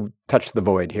 let's go touch the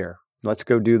void here. Let's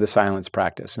go do the silence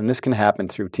practice. And this can happen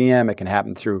through TM. It can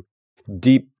happen through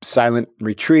deep silent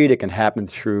retreat. It can happen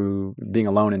through being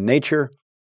alone in nature.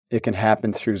 It can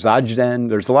happen through Zajden.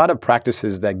 There's a lot of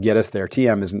practices that get us there.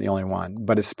 TM isn't the only one,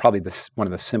 but it's probably one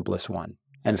of the simplest one.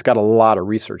 And it's got a lot of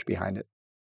research behind it.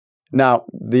 Now,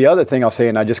 the other thing I'll say,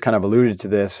 and I just kind of alluded to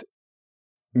this,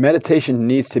 meditation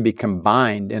needs to be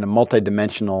combined in a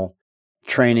multidimensional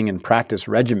training and practice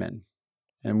regimen.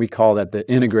 And we call that the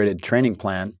integrated training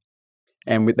plan.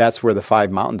 And that's where the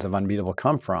 5 mountains of unbeatable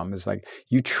come from. Is like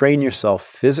you train yourself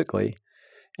physically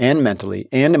and mentally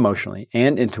and emotionally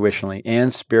and intuitionally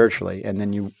and spiritually. And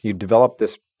then you develop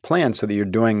this plan so that you're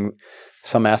doing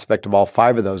some aspect of all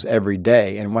 5 of those every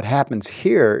day. And what happens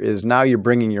here is now you're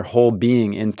bringing your whole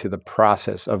being into the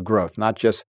process of growth, not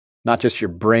just your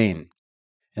brain.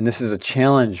 And this is a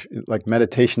challenge, like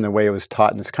meditation, the way it was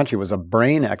taught in this country was a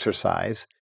brain exercise.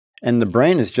 And the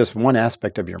brain is just one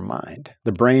aspect of your mind.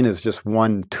 The brain is just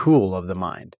one tool of the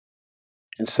mind.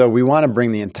 And so we want to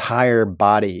bring the entire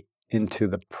body into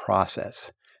the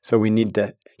process. So we need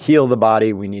to heal the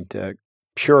body. We need to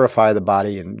purify the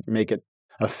body and make it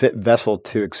a fit vessel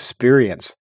to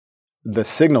experience the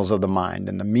signals of the mind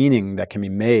and the meaning that can be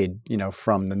made,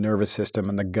 from the nervous system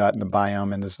and the gut and the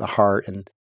biome and the heart and,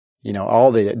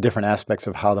 all the different aspects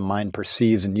of how the mind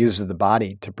perceives and uses the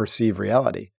body to perceive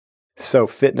reality. So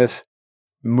fitness,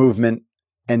 movement,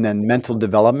 and then mental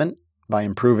development by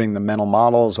improving the mental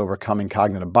models, overcoming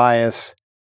cognitive bias,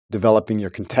 developing your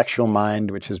contextual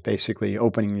mind, which is basically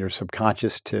opening your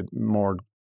subconscious to more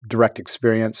direct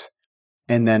experience.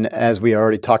 And then, as we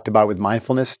already talked about with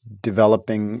mindfulness,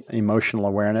 developing emotional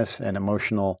awareness and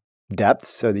emotional depth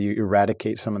so that you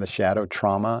eradicate some of the shadow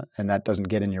trauma and that doesn't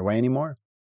get in your way anymore.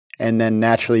 And then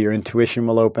naturally your intuition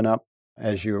will open up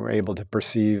as you're able to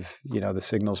perceive, the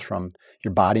signals from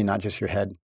your body, not just your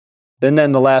head. And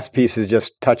then the last piece is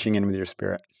just touching in with your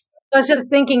spirit. I was just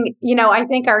thinking, I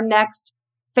think our next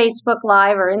Facebook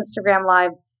Live or Instagram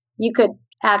Live, you could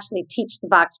actually teach the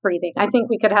box breathing. I think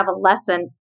we could have a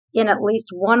lesson in at least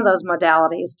one of those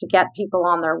modalities to get people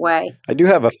on their way. I do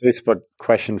have a Facebook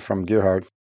question from Gerhard.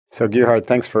 So Gerhard,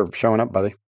 thanks for showing up,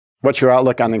 buddy. What's your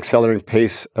outlook on the accelerating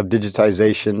pace of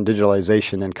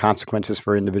digitalization, and consequences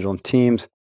for individual and teams?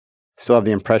 Still have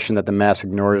the impression that the mass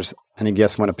ignores any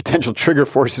guess when a potential trigger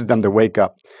forces them to wake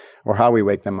up or how we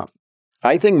wake them up.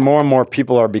 I think more and more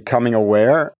people are becoming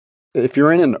aware. If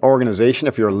you're in an organization,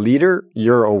 if you're a leader,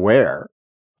 you're aware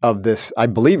of this. I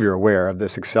believe you're aware of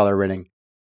this accelerating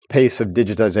pace of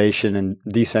digitization and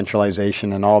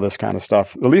decentralization and all this kind of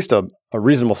stuff, at least a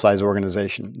reasonable size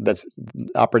organization that's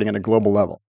operating at a global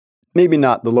level. Maybe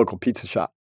not the local pizza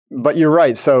shop. But you're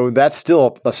right. So that's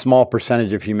still a small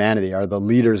percentage of humanity are the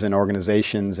leaders in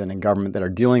organizations and in government that are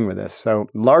dealing with this. So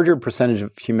larger percentage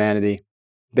of humanity,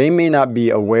 they may not be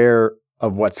aware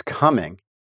of what's coming,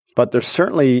 but they're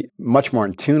certainly much more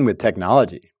in tune with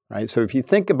technology, right? So if you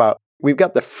think about, we've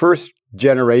got the first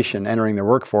generation entering the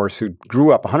workforce who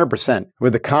grew up 100%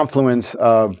 with the confluence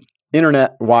of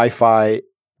internet, Wi-Fi,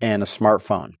 and a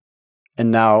smartphone. And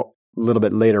now, a little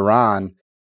bit later on,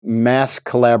 mass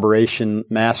collaboration,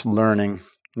 mass learning,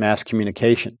 mass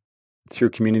communication through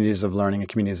communities of learning and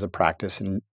communities of practice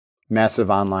and massive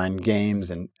online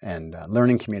games and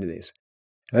learning communities.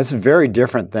 That's very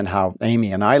different than how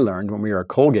Amy and I learned when we were at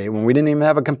Colgate, when we didn't even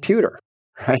have a computer,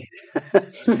 right?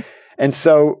 And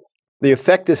so the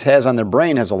effect this has on their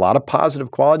brain has a lot of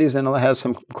positive qualities, and it has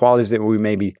some qualities that we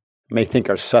may think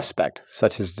are suspect,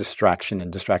 such as distraction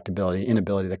and distractibility,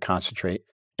 inability to concentrate,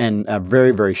 and a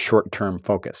very, very short-term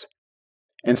focus.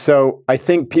 And so I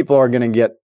think people are going to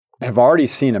have already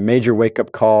seen a major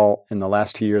wake-up call in the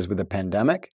last 2 years with the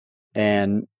pandemic,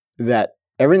 and that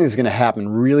everything's going to happen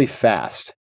really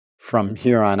fast from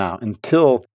here on out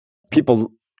until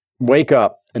people wake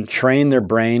up and train their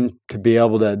brain to be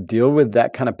able to deal with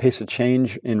that kind of pace of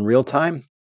change in real time,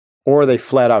 or they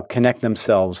flat out connect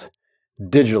themselves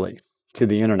digitally to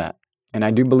the internet. And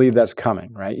I do believe that's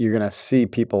coming, right? You're going to see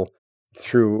people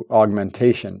through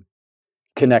augmentation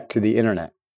connect to the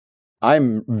internet.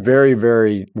 I'm very,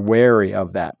 very wary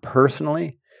of that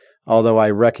personally, although I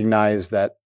recognize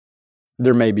that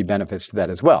there may be benefits to that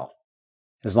as well,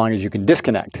 as long as you can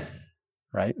disconnect,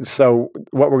 right? So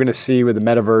what we're going to see with the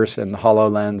metaverse and the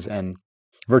HoloLens and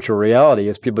virtual reality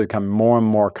is people become more and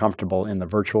more comfortable in the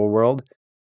virtual world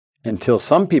until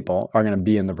some people are going to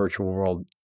be in the virtual world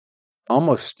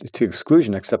almost to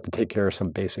exclusion, except to take care of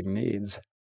some basic needs.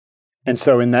 And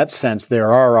so in that sense, they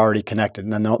are already connected.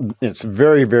 And then it's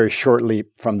very, very short leap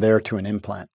from there to an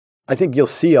implant. I think you'll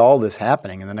see all this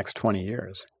happening in the next 20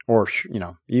 years, or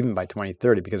even by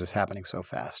 2030, because it's happening so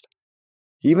fast.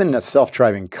 Even a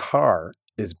self-driving car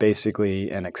is basically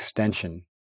an extension,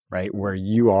 right, where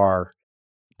you are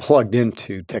plugged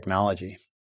into technology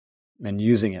and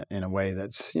using it in a way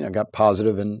that's got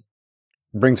positive and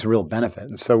brings real benefit.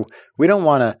 And so we don't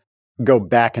want to go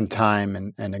back in time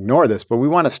and ignore this, but we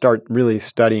want to start really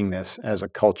studying this as a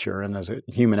culture and as a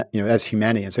human, as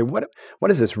humanity, and say, what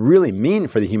does this really mean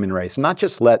for the human race? Not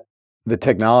just let the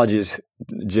technologies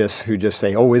who just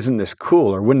say, oh, isn't this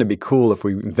cool? Or wouldn't it be cool if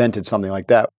we invented something like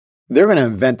that? They're going to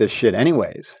invent this shit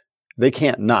anyways. They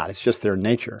can't not. It's just their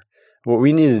nature. What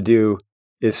we need to do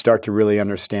is start to really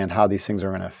understand how these things are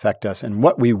going to affect us and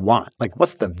what we want. Like,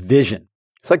 what's the vision?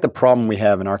 It's like the problem we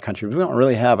have in our country. We don't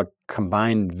really have a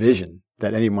combined vision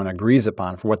that anyone agrees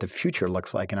upon for what the future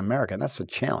looks like in America. And that's a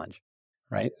challenge,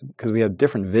 right? Because we have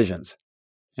different visions.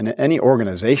 And any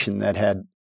organization that had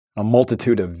a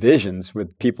multitude of visions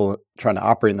with people trying to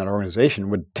operate in that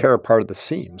organization would tear apart at the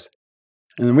seams.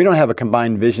 And we don't have a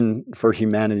combined vision for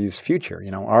humanity's future.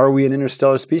 Are we an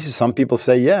interstellar species? Some people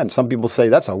say, yeah. And some people say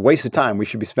that's a waste of time. We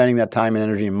should be spending that time and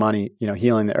energy and money,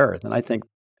 healing the earth. And I think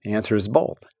the answer is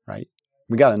both, right?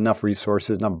 We got enough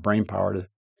resources, enough brain power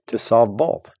to solve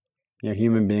both.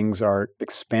 Human beings are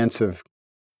expansive,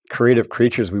 creative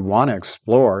creatures. We want to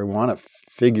explore. We want to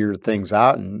figure things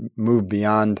out and move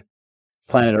beyond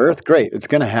planet Earth. Great, it's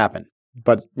going to happen.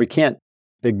 But we can't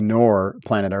ignore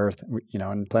planet Earth,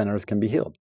 and planet Earth can be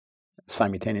healed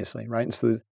simultaneously, right? And so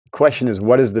the question is,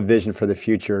 what is the vision for the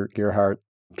future, Gerhard?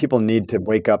 People need to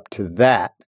wake up to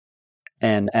that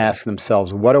and ask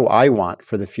themselves, what do I want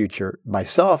for the future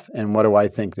myself, and what do I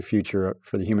think the future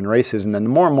for the human race is? And then the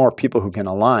more and more people who can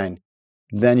align,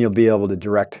 then you'll be able to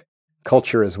direct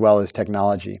culture as well as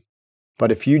technology.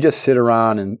 But if you just sit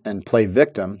around and play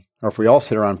victim, or if we all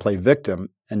sit around and play victim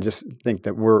and just think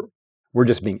that we're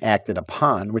just being acted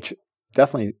upon, which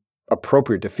definitely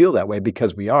appropriate to feel that way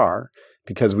because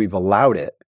we've allowed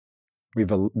it. We've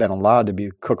been allowed to be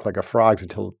cooked like a frogs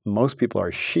until most people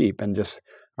are sheep and just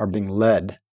are being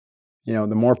led. The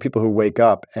more people who wake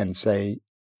up and say,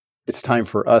 it's time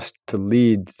for us to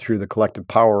lead through the collective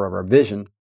power of our vision,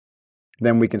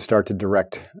 then we can start to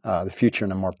direct the future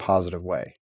in a more positive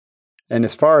way. And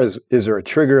as far as, is there a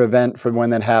trigger event for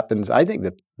when that happens? I think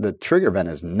that the trigger event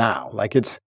is now. Like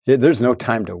there's no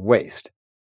time to waste.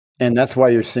 And that's why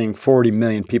you're seeing 40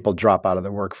 million people drop out of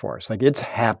the workforce. Like, it's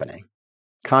happening.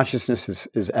 Consciousness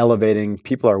is elevating.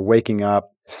 People are waking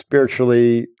up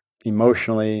spiritually,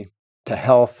 emotionally, to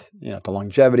health, to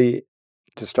longevity,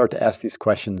 to start to ask these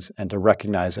questions and to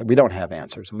recognize that we don't have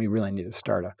answers. And we really need to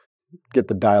start to get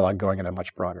the dialogue going at a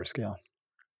much broader scale.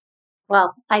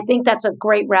 Well, I think that's a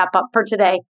great wrap up for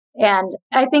today. And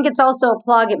I think it's also a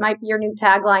plug. It might be your new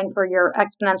tagline for your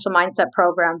Exponential Mindset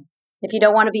program. If you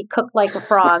don't want to be cooked like a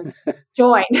frog,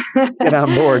 join. Get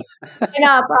on board. Get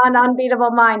up on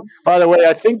Unbeatable Mind. By the way,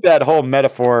 I think that whole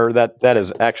metaphor, that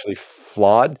is actually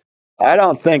flawed. I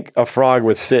don't think a frog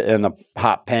would sit in a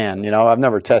hot pan. I've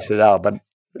never tested it out, but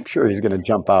I'm sure he's going to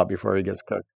jump out before he gets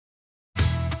cooked.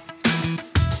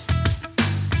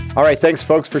 All right, thanks,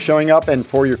 folks, for showing up and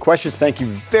for your questions. Thank you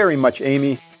very much,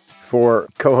 Amy, for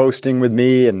co-hosting with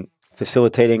me and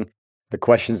facilitating the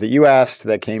questions that you asked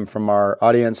that came from our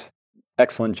audience.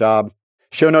 Excellent job.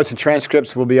 Show notes and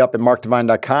transcripts will be up at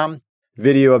markdevine.com.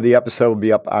 Video of the episode will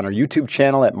be up on our YouTube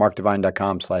channel at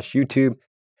markdevine.com/YouTube.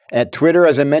 At Twitter,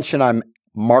 as I mentioned, I'm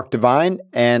Mark Devine,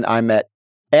 and I'm at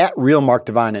Real Mark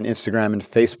Devine on Instagram and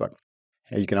Facebook.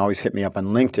 And you can always hit me up on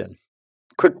LinkedIn.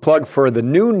 Quick plug for the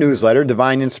new newsletter,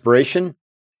 Divine Inspiration.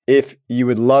 If you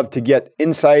would love to get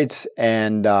insights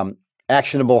and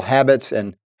actionable habits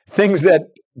and things that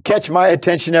catch my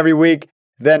attention every week,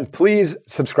 then please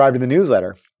subscribe to the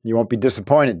newsletter. You won't be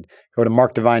disappointed. Go to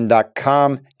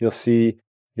markdevine.com. You'll see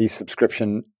the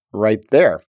subscription right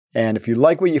there. And if you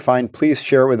like what you find, please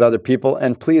share it with other people,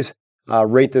 and please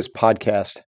rate this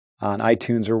podcast on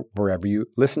iTunes or wherever you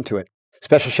listen to it.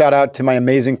 Special shout out to my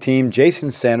amazing team,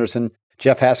 Jason Sanderson,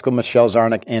 Jeff Haskell, Michelle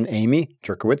Zarnick, and Amy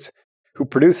Jerkowitz, who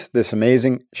produce this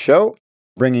amazing show,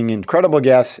 bringing incredible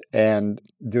guests and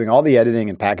doing all the editing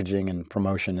and packaging and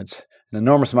promotion. It's an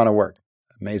enormous amount of work.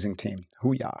 Amazing team.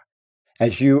 Hoo-yah.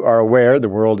 As you are aware, the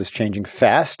world is changing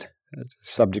fast. It's a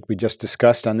subject we just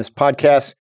discussed on this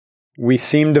podcast. We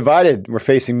seem divided. We're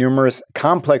facing numerous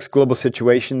complex global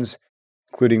situations,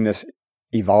 including this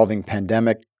evolving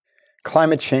pandemic,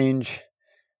 climate change,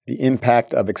 the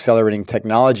impact of accelerating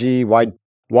technology,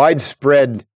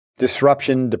 widespread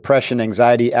disruption, depression,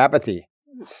 anxiety, apathy.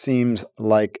 It seems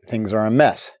like things are a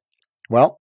mess.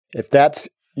 Well, if that's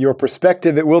your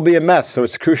perspective, it will be a mess. So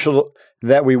it's crucial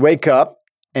that we wake up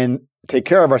and take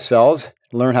care of ourselves,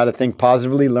 learn how to think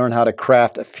positively, learn how to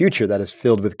craft a future that is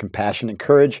filled with compassion and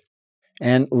courage,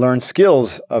 and learn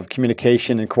skills of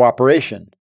communication and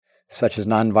cooperation, such as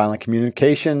nonviolent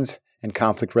communications and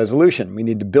conflict resolution. We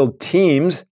need to build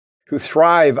teams who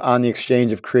thrive on the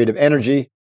exchange of creative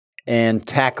energy and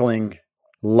tackling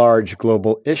large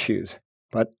global issues.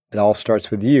 But it all starts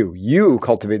with you. You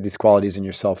cultivate these qualities in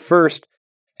yourself first,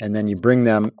 and then you bring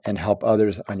them and help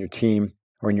others on your team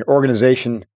or in your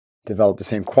organization develop the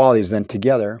same qualities. Then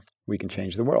together, we can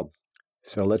change the world.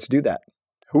 So let's do that.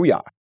 Hoo-yah.